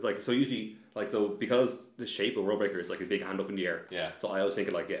 Okay, it's like so usually like so because the shape of Worldbreaker is like a big hand up in the air. Yeah. So I always think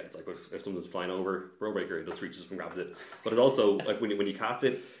of like it's like if someone's flying over Worldbreaker, it just reaches up and grabs it. But it's also like when you cast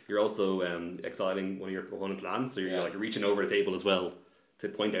it, you're also exiling one of your opponent's lands, so you're like reaching over the table as well to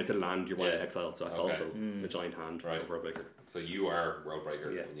point out to the land you want to exile. So that's also the giant hand of Worldbreaker. So you are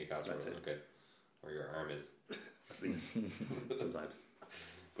Worldbreaker when you cast that's World. Okay, or your arm is at least sometimes.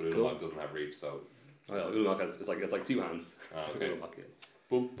 But Ulamog doesn't have reach, so. Oh yeah, Ulamog has it's like two hands. Okay. Ulamog, yeah.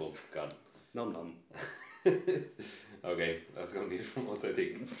 Boom, boom, gone. Nom nom. Okay, that's gonna be it from us, I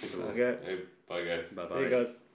think. Okay. Bye, guys. Bye bye. See you guys.